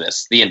all of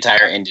this, the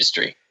entire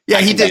industry. Yeah,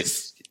 he did.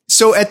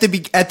 So at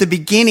the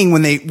beginning,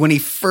 when he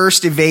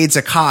first evades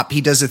a cop,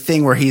 he does a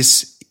thing where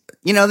he's,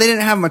 they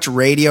didn't have much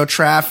radio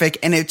traffic,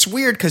 and it's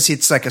weird because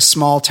it's like a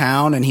small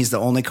town, and he's the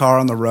only car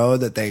on the road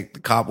that the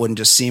cop wouldn't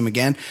just see him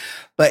again.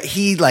 But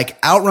he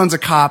outruns a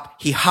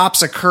cop, he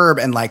hops a curb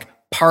and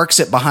parks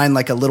it behind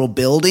a little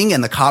building,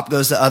 and the cop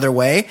goes the other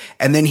way.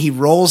 And then he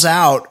rolls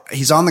out,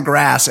 he's on the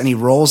grass and he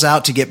rolls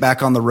out to get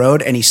back on the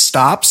road, and he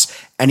stops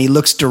and he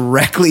looks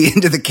directly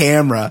into the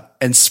camera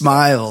and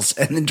smiles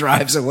and then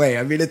drives away.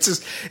 I mean,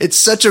 it's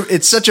such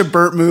a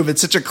Burt move.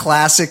 It's such a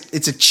classic.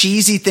 It's a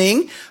cheesy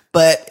thing,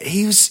 but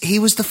he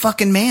was the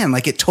fucking man.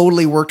 It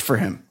totally worked for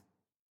him.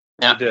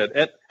 Yeah, it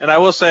did. And I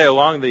will say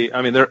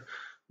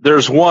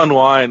there's one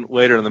line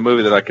later in the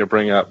movie that I could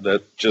bring up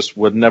that just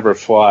would never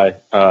fly,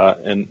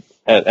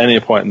 at any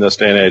point in this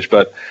day and age,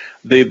 but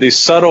the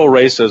subtle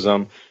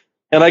racism,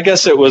 and I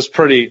guess it was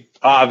pretty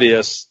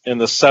obvious in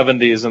the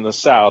 70s in the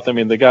South. I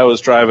mean, the guy was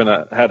driving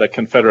had a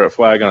Confederate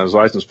flag on his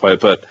license plate,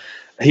 but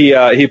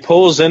he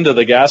pulls into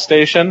the gas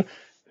station,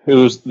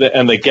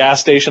 and the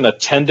gas station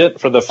attendant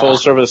for the full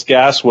service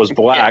gas was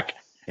black.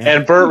 Yeah.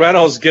 And Burt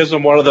Reynolds gives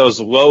him one of those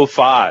low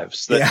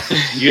fives.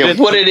 You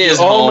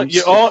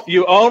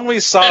only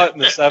saw it in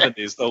the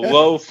 70s, the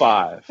low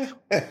five.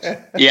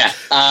 Yeah.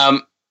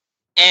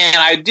 And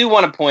I do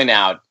want to point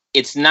out,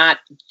 it's not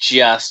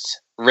just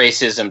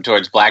racism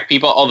towards black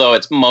people, although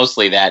it's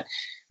mostly that.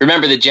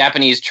 Remember the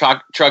Japanese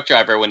truck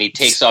driver, when he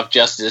takes off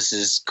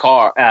Justice's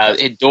car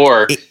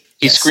door,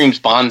 he screams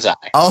 "Banzai."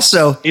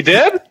 Also, he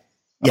did?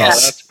 Yes.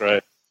 Oh, that's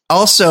great.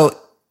 Also,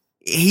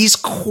 he's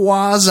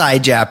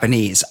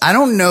quasi-Japanese. I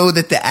don't know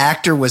that the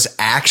actor was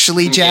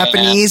actually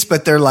Japanese,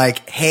 but they're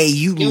like, hey,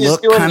 you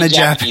look kind of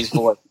Japanese.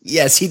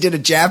 Yes, he did a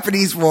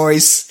Japanese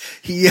voice.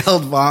 He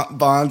yelled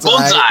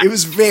Banzai. It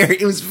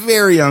was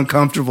very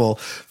uncomfortable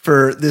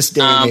for this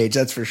day and age,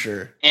 that's for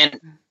sure.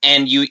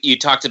 And you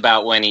talked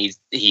about when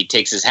he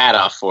takes his hat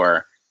off for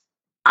her.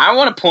 I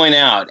want to point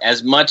out,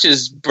 as much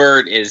as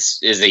Burt is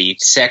a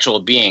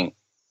sexual being,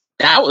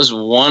 that was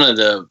one of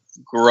the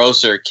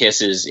grosser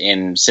kisses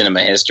in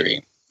cinema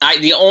history.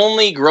 The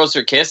only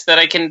grosser kiss that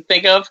I can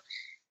think of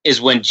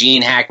is when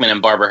Gene Hackman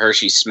and Barbara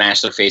Hershey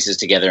smashed their faces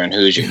together in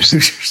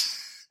Hoosiers.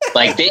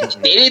 They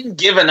didn't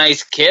give a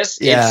nice kiss.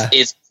 Yeah.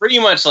 It's pretty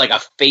much like a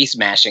face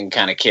mashing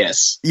kind of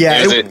kiss.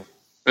 Yeah, it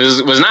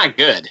was not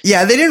good.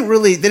 Yeah, they didn't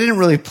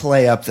really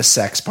play up the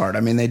sex part.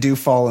 I mean, they do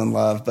fall in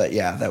love, but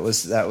yeah, that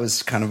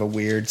was kind of a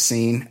weird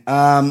scene.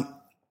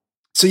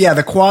 So yeah,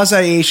 the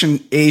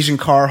quasi-Asian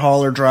car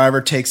hauler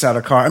driver takes out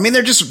a car. I mean,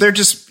 they're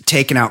just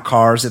taking out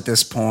cars at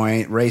this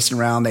point, racing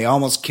around. They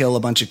almost kill a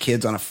bunch of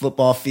kids on a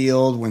football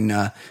field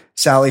when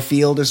Sally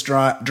Field is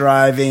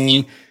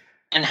driving.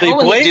 And how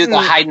will they do the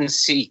hide and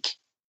seek?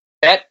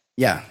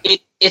 Yeah.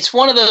 It's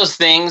one of those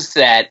things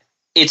that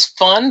it's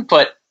fun,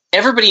 but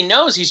everybody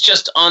knows he's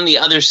just on the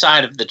other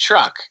side of the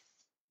truck.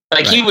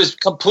 Like, he was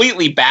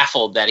completely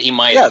baffled that he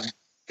might have.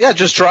 Yeah,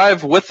 just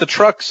drive with the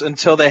trucks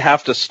until they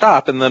have to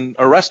stop and then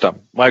arrest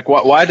them. Like,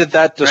 why did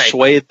that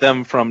dissuade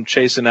them from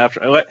chasing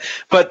after?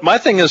 But my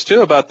thing is,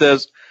 too, about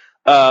this,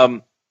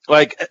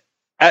 like,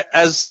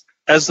 as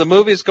the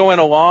movie's going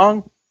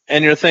along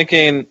and you're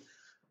thinking,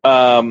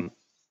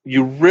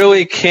 you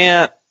really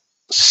can't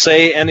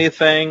say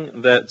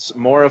anything that's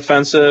more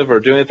offensive or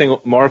do anything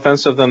more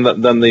offensive than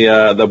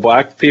the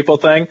black people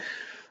thing.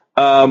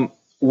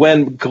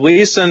 When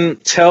Gleason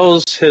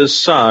tells his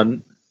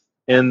son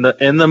in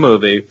the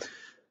movie,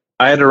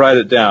 I had to write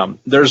it down.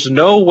 There's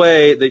no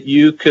way that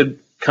you could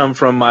come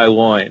from my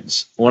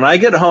loins. When I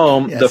get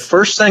home, the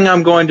first thing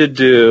I'm going to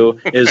do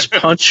is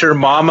punch your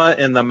mama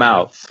in the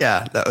mouth.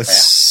 Yeah, that was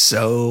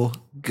so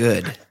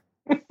good.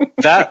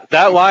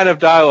 That line of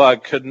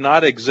dialogue could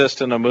not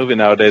exist in a movie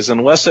nowadays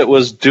unless it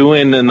was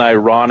doing an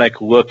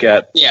ironic look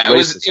at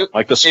racism,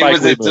 like the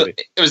Spike Lee movie.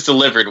 It was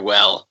delivered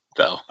well,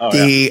 though.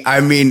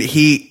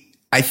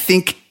 I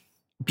think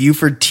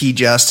Buford T.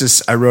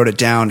 Justice, I wrote it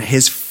down,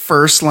 his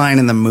first line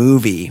in the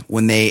movie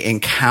when they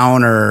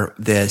encounter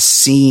the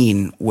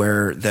scene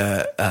where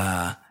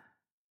the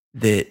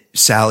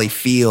Sally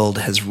Field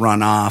has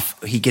run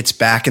off, he gets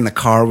back in the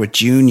car with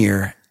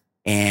Junior,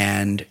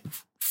 and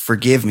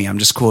forgive me, I'm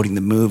just quoting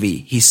the movie.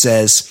 He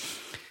says,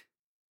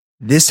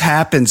 "This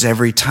happens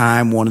every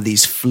time one of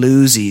these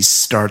floozies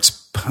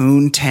starts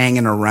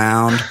poontanging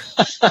around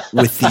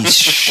with these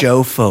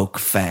showfolk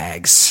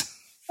fags."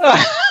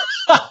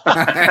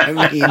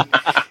 I mean,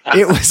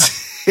 it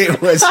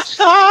was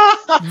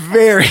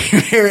very,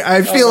 very,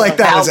 I feel like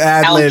that was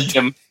ad-libbed.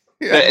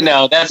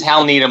 No, that's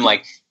Hal Needham.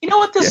 Like, you know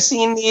what this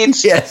scene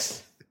needs?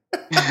 Yes.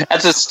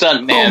 That's a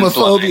stunt man.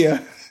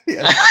 Homophobia.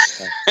 Yeah.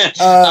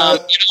 And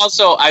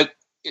also,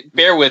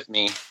 bear with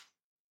me.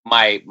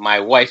 My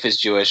wife is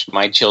Jewish.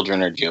 My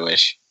children are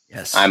Jewish.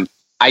 Yes. I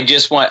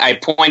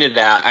pointed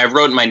out, I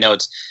wrote in my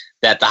notes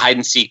that the hide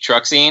and seek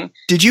truck scene.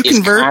 Did you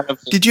convert?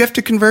 Did you have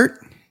to convert?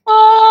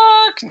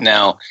 Fuck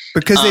no.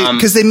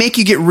 Because they make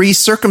you get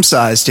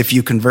recircumcised if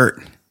you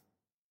convert.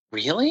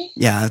 Really?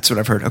 Yeah, that's what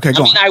I've heard. Okay,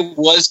 go on. I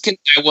was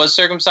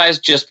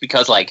circumcised just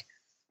because, like,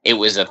 it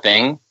was a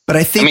thing. But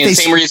I think the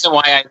same reason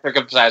why I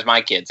circumcised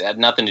my kids. It had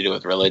nothing to do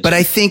with religion. But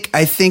I think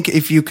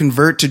if you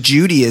convert to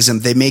Judaism,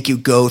 they make you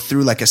go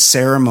through like a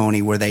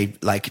ceremony where they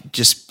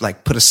just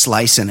put a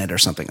slice in it or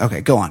something.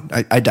 Okay, go on.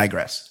 I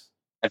digress.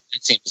 It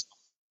seems.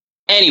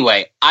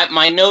 Anyway,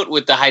 my note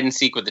with the hide and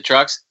seek with the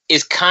trucks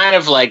is kind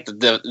of like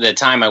the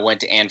time I went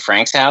to Anne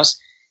Frank's house.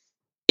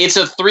 It's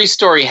a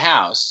 3-story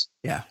house.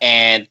 Yeah.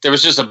 And there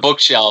was just a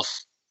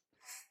bookshelf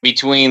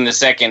between the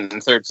second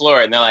and third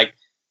floor. And they're like,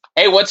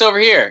 "Hey, what's over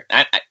here?"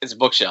 It's a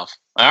bookshelf.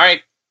 All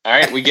right,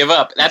 we give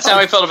up. That's how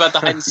I felt about the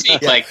hide and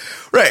seek. Yeah. Like,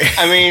 right.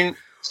 I mean,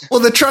 well,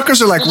 the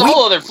truckers are like, there's a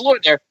whole other floor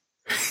there.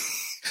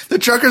 The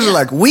truckers are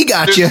like, "We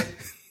got you."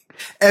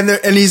 And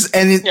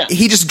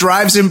he just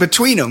drives in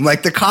between them.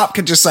 Like, the cop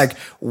could just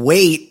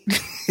wait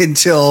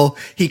until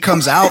he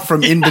comes out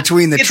from in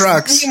between the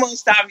trucks. It's the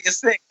most obvious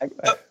thing.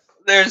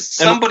 There's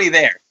somebody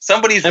there.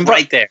 Somebody's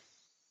right there.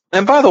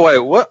 And by the way,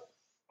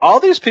 all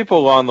these people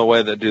along the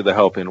way that do the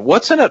helping,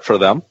 what's in it for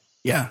them?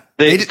 Yeah,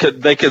 they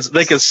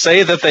could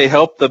say that they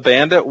helped the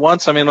bandit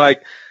once. I mean,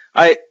 like,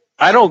 I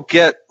don't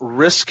get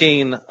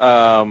risking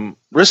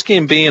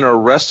being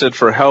arrested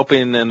for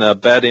helping and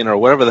abetting or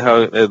whatever the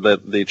hell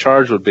the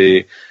charge would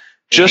be,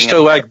 just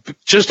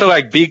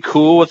to be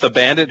cool with a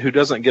bandit who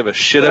doesn't give a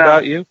shit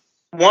about you.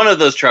 One of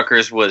those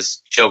truckers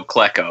was Joe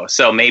Klecko,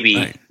 so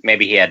maybe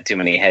he had too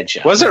many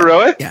headshots. Was it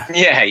really?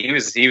 Yeah, he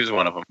was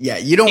one of them. Yeah,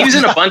 he was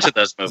in a bunch of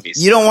those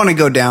movies. You don't want to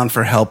go down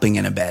for helping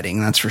and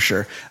abetting, that's for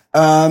sure.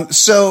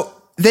 So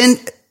then,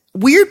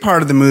 weird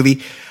part of the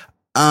movie,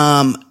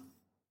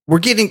 we're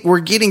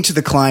getting to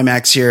the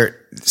climax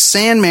here.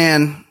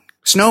 Snowman,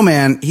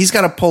 he's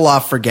got to pull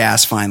off for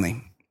gas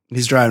finally.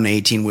 He's driving an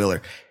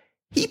 18-wheeler.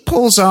 He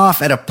pulls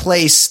off at a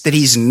place that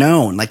he's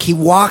known. Like, he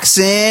walks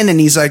in and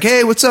he's like,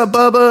 "Hey, what's up,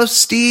 Bubba?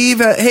 Steve?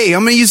 Hey,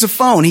 I'm going to use the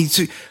phone."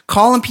 He's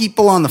calling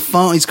people on the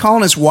phone. He's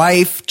calling his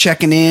wife,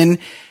 checking in.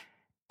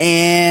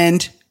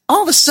 And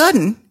all of a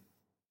sudden,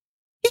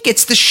 he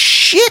gets the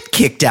shit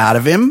kicked out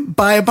of him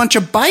by a bunch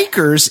of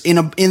bikers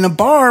in a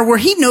bar where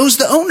he knows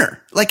the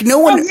owner. Like, no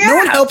one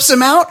helps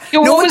him out.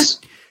 No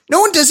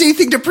one does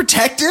anything to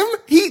protect him.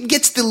 He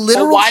gets the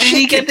literal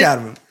shit kicked out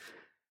of him.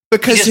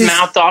 Because he just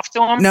mouthed off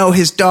to him? No,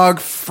 his dog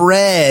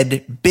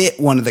Fred bit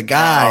one of the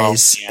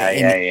guys. Oh,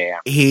 yeah.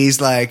 He's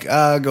like,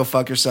 "Go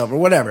fuck yourself," or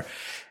whatever.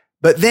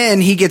 But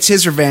then he gets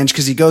his revenge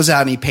because he goes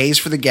out and he pays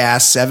for the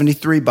gas,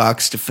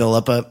 $73 to fill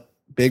up a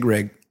big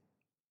rig.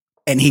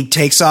 And he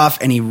takes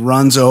off and he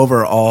runs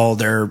over all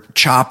their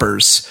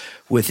choppers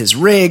with his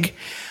rig.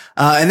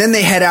 And then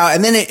they head out,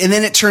 and then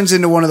it turns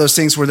into one of those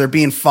things where they're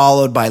being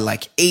followed by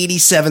like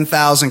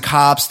 87,000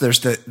 cops. There's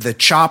the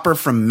chopper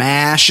from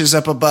MASH is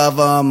up above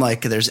them.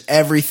 Like, there's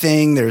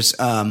everything. There's,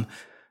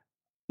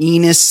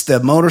 Enos,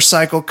 the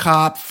motorcycle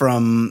cop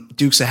from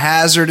Dukes of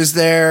Hazzard, is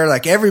there.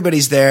 Like,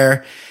 everybody's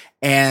there,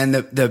 and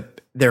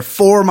they're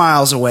 4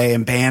 miles away,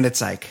 and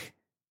Bandit's like,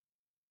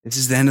 this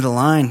is the end of the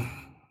line.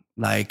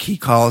 Like, he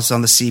calls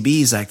on the CB.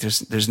 He's like,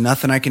 there's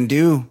nothing I can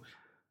do.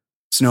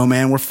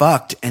 Snowman, we're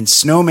fucked. And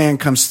Snowman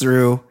comes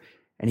through,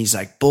 and he's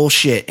like,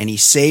 bullshit. And he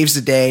saves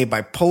the day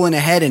by pulling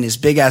ahead in his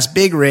big ass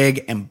big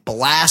rig and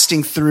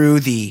blasting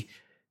through the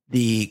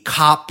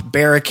cop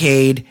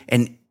barricade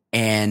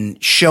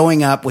and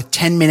showing up with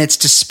 10 minutes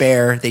to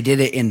spare. They did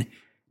it in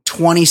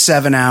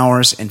 27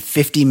 hours and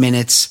 50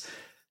 minutes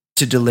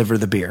to deliver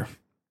the beer.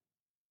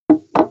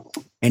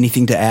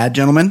 Anything to add,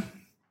 gentlemen?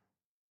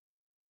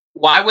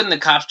 Why wouldn't the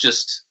cops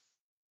just...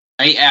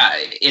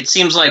 it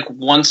seems like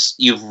once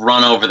you've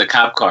run over the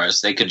cop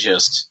cars, they could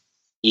just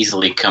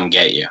easily come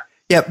get you.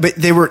 Yeah, but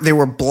they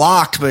were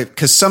blocked, but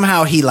because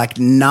somehow he like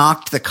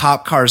knocked the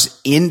cop cars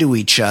into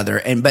each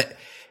other,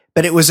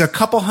 but it was a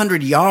couple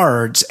hundred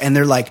yards, and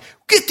they're like,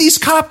 get these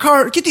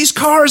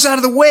cars out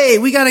of the way.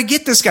 We got to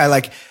get this guy.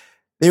 Like,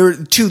 they were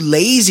too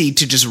lazy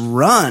to just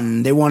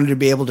run. They wanted to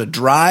be able to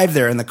drive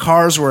there, and the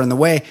cars were in the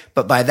way.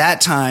 But by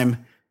that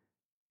time,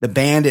 the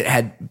Bandit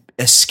had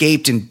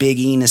escaped in Big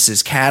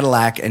Enos's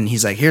Cadillac, and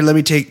he's like, here,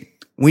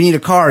 we need a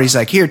car. He's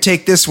like, here,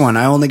 take this one.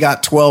 I only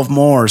got 12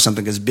 more or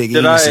something, because Big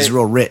Enos is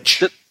real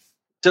rich.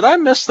 Did I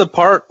miss the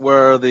part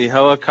where the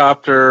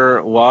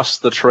helicopter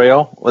lost the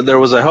trail? There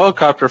was a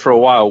helicopter for a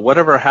while.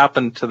 Whatever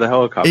happened to the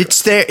helicopter?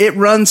 It's there. It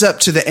runs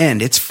up to the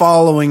end. It's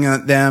following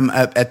them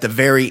at the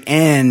very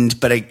end,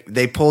 but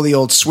they pull the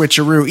old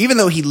switcheroo. Even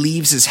though he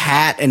leaves his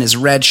hat and his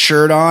red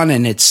shirt on,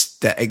 and it's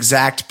the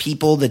exact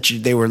people that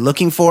they were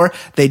looking for,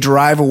 they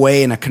drive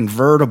away in a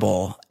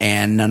convertible,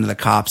 and none of the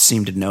cops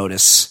seem to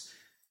notice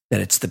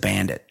that it's the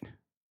Bandit.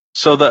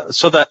 So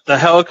that the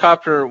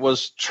helicopter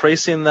was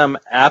tracing them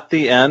at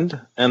the end,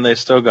 and they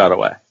still got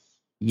away.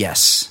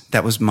 Yes,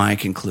 that was my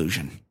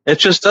conclusion. It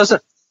just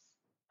doesn't.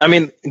 I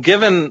mean,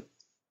 given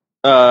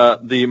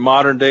the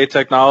modern day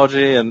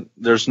technology, and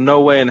there's no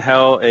way in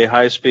hell a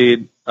high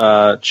speed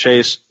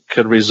chase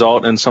could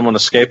result in someone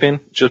escaping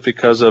just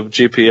because of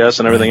GPS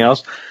and everything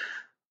else.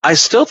 I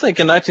still think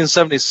in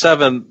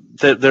 1977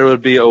 that there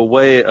would be a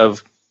way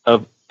of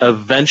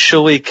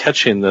eventually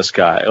catching this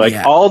guy.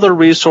 All the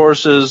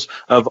resources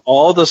of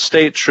all the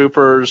state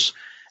troopers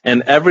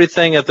and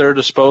everything at their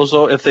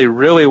disposal, if they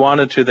really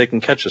wanted to, they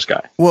can catch this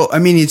guy. Well, I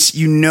mean,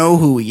 you know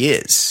who he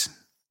is.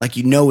 Like,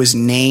 you know his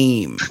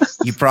name.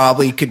 You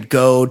probably could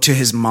go to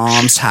his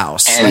mom's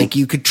house. And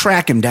you could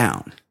track him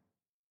down.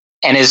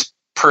 And his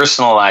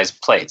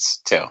personalized plates,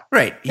 too.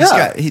 Right. He's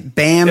got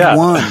band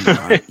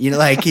one. You know,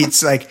 like,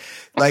 it's like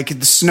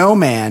the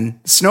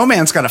Snowman.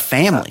 Snowman's got a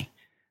family.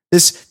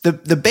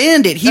 The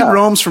Bandit, he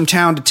roams from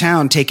town to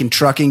town taking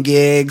trucking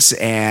gigs,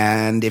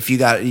 and if you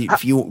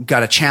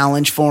got a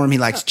challenge for him, he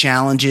likes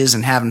challenges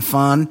and having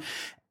fun.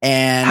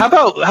 And how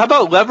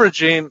about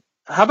leveraging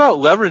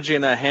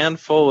a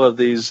handful of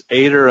these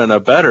aider and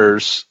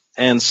abettors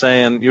and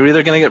saying, you're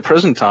either going to get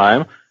prison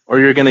time or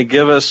you're going to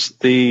give us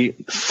the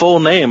full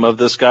name of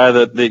this guy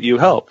that you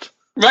helped.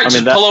 Right,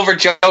 pull over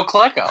Joe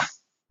Klecko.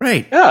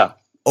 Right. Yeah.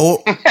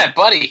 Oh, yeah,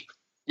 buddy,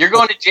 you're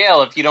going to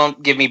jail if you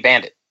don't give me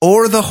Bandit.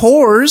 Or the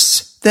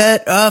whores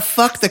that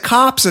fuck the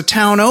cops a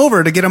town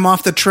over to get them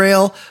off the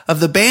trail of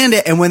the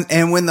Bandit. And when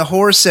the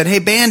whores said, "Hey,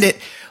 Bandit,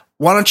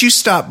 why don't you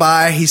stop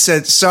by?" he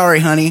said, "Sorry,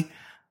 honey,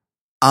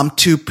 I'm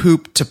too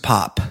pooped to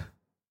pop."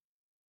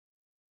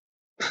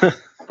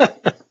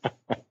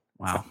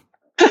 Wow,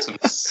 some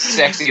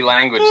sexy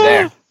language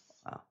there.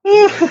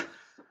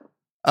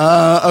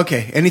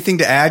 Okay, anything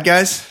to add,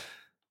 guys?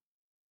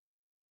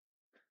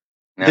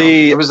 No,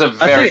 it was a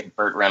very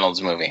Burt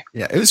Reynolds movie.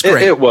 Yeah, it was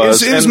great. It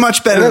was. It was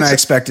much better than I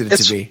expected it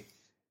to be.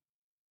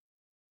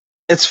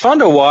 It's fun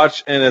to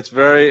watch, and it's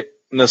very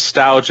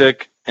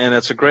nostalgic, and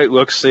it's a great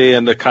look-see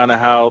into kind of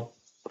how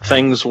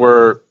things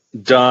were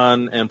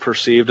done and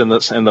perceived in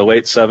the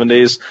late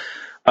 70s.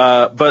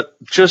 But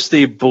just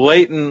the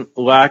blatant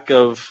lack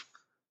of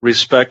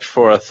respect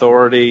for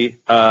authority,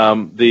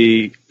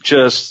 the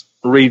just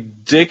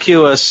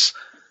ridiculous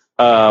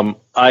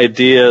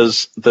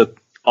ideas that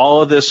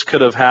all of this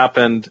could have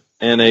happened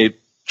in a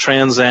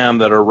Trans Am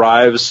that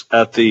arrives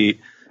at the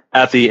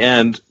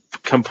end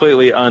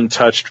completely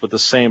untouched with the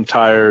same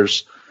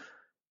tires.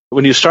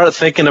 When you start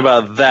thinking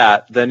about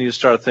that, then you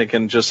start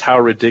thinking just how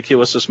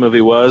ridiculous this movie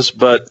was.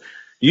 But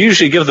you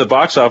usually give the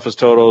box office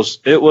totals.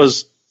 It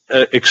was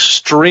an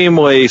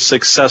extremely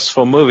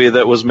successful movie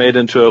that was made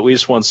into at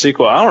least one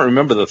sequel. I don't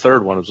remember the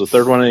third one. Was the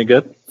third one any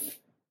good?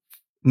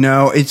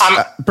 No, it's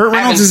Burt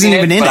Reynolds isn't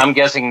even in it. I'm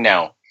guessing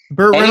no.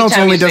 Burt Reynolds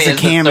only does a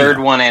cameo. The third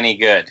one any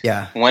good?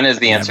 Yeah. When is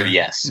the answer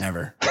yes?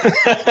 Never.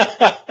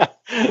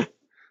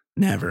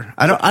 Never.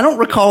 I don't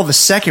recall the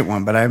second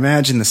one, but I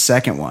imagine the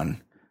second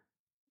one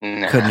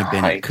couldn't have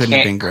been great. Couldn't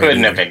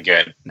have been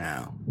good.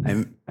 No.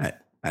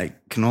 I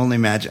can only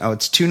imagine. Oh,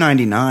 it's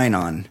 $2.99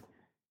 on YouTube.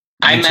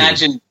 I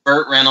imagine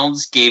Burt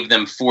Reynolds gave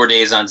them 4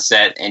 days on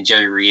set, and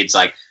Jerry Reed's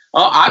like,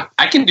 "Oh,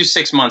 I can do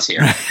 6 months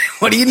here."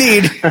 What do you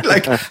need?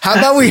 Like, how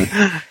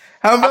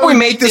How about we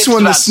make this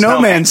one the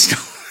snowman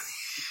story?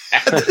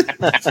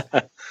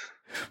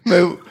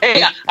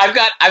 Hey, I've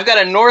got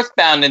a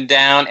northbound and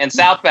down and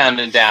southbound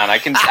and down. I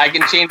can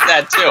change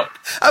that too.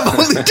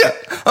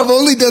 I've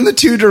only done the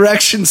 2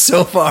 directions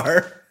so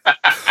far.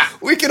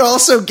 We could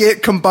also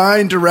get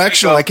combined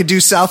directional. I could do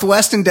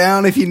southwest and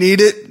down if you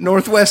need it,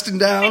 northwest and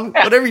down,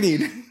 whatever you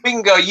need. We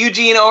can go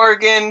Eugene,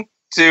 Oregon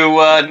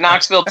to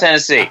Knoxville,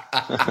 Tennessee.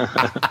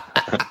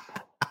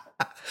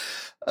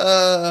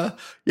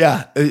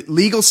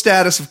 Legal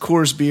status of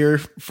Coors beer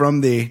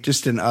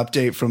just an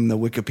update from the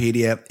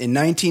Wikipedia. In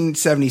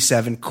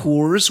 1977,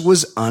 Coors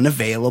was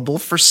unavailable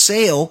for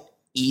sale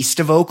east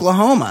of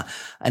Oklahoma.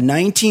 A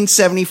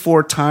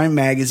 1974 Time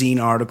magazine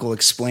article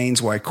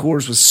explains why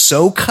Coors was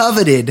so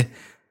coveted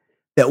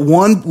that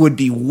one would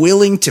be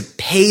willing to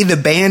pay the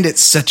Bandit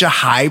such a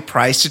high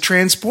price to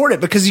transport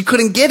it because you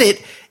couldn't get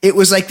it. It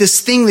was like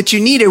this thing that you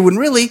needed when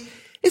really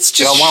it's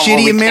just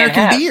shitty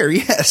American beer.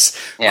 Yes.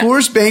 Yeah.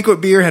 Coors Banquet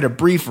beer had a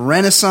brief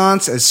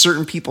renaissance as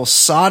certain people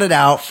sought it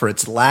out for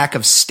its lack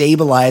of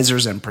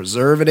stabilizers and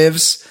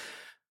preservatives.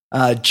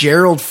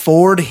 Gerald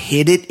Ford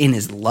hid it in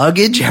his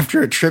luggage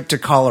after a trip to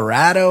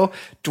Colorado.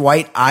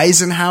 Dwight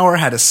Eisenhower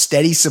had a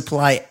steady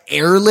supply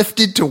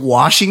airlifted to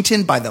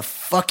Washington by the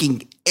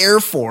fucking Air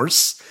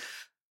Force.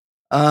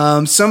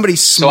 Somebody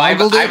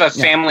smuggled it. I have a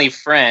family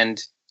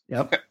friend.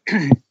 Yep.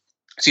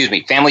 Excuse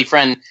me. Family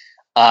friend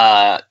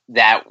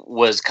that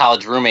was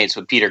college roommates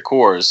with Peter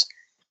Coors.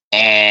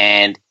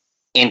 And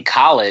in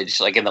college,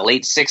 like in the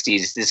late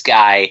 60s, this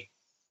guy,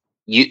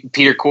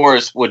 Peter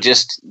Coors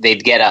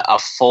they'd get a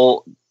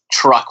full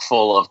truck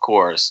full of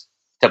Coors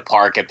to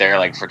park at their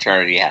like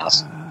fraternity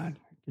house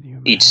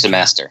each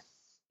semester.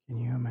 Can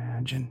you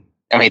imagine?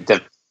 I mean,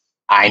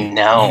 I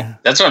know. Yeah.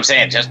 That's what I'm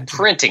saying. Just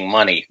printing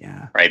money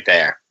right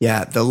there.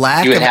 Yeah. The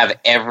lack of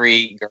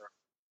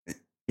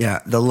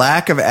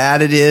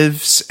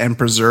additives and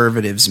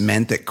preservatives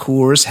meant that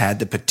Coors had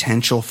the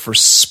potential for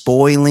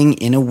spoiling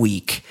in a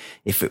week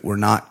if it were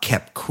not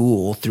kept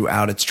cool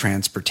throughout its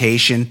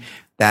transportation.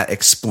 That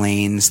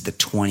explains the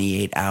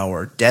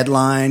 28-hour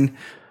deadline.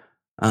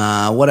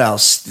 What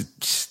else?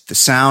 The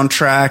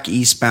soundtrack,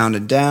 Eastbound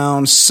and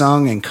Down,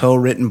 sung and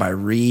co-written by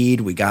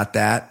Reed. We got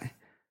that.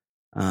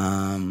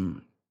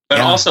 But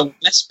also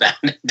Westbound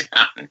and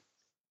Down.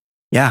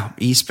 Yeah,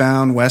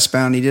 Eastbound,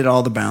 Westbound. He did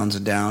all the bounds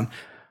and down.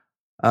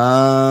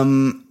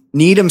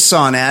 Needham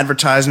saw an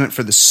advertisement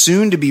for the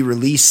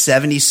soon-to-be-released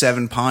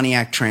 77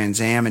 Pontiac Trans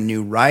Am and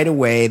knew right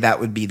away that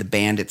would be the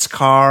Bandit's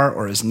car,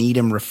 or as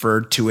Needham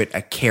referred to it,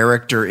 a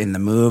character in the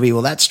movie.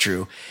 Well, that's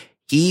true.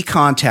 He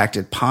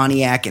contacted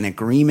Pontiac. An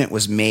agreement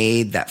was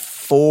made that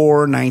 4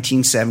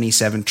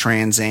 1977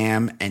 Trans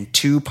Am and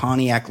 2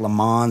 Pontiac Le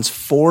Mans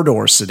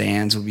 4-door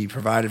sedans would be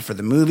provided for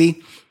the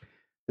movie.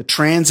 The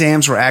Trans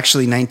Ams were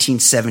actually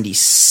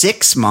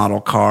 1976 model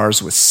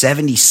cars with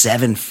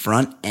 77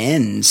 front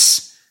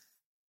ends.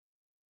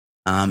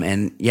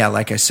 And yeah,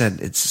 like I said,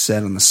 it's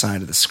said on the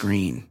side of the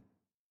screen.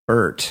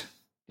 Bert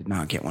did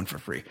not get one for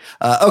free.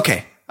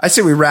 Okay, I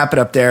say we wrap it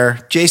up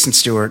there. Jason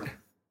Stewart,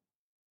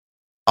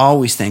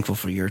 always thankful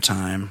for your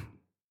time.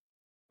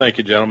 Thank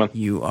you, gentlemen.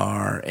 You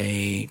are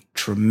a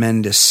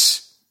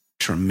tremendous,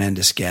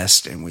 tremendous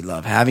guest, and we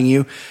love having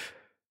you.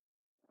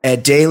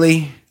 Ed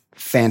Daly,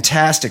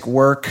 fantastic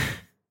work.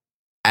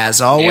 As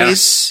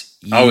always,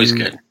 always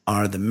good.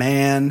 Are the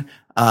man.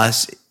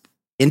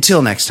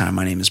 Until next time,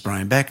 my name is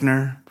Brian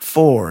Beckner.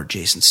 For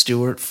Jason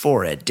Stewart,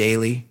 for Ed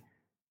Daly.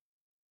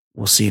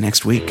 We'll see you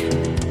next week.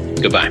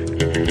 Goodbye.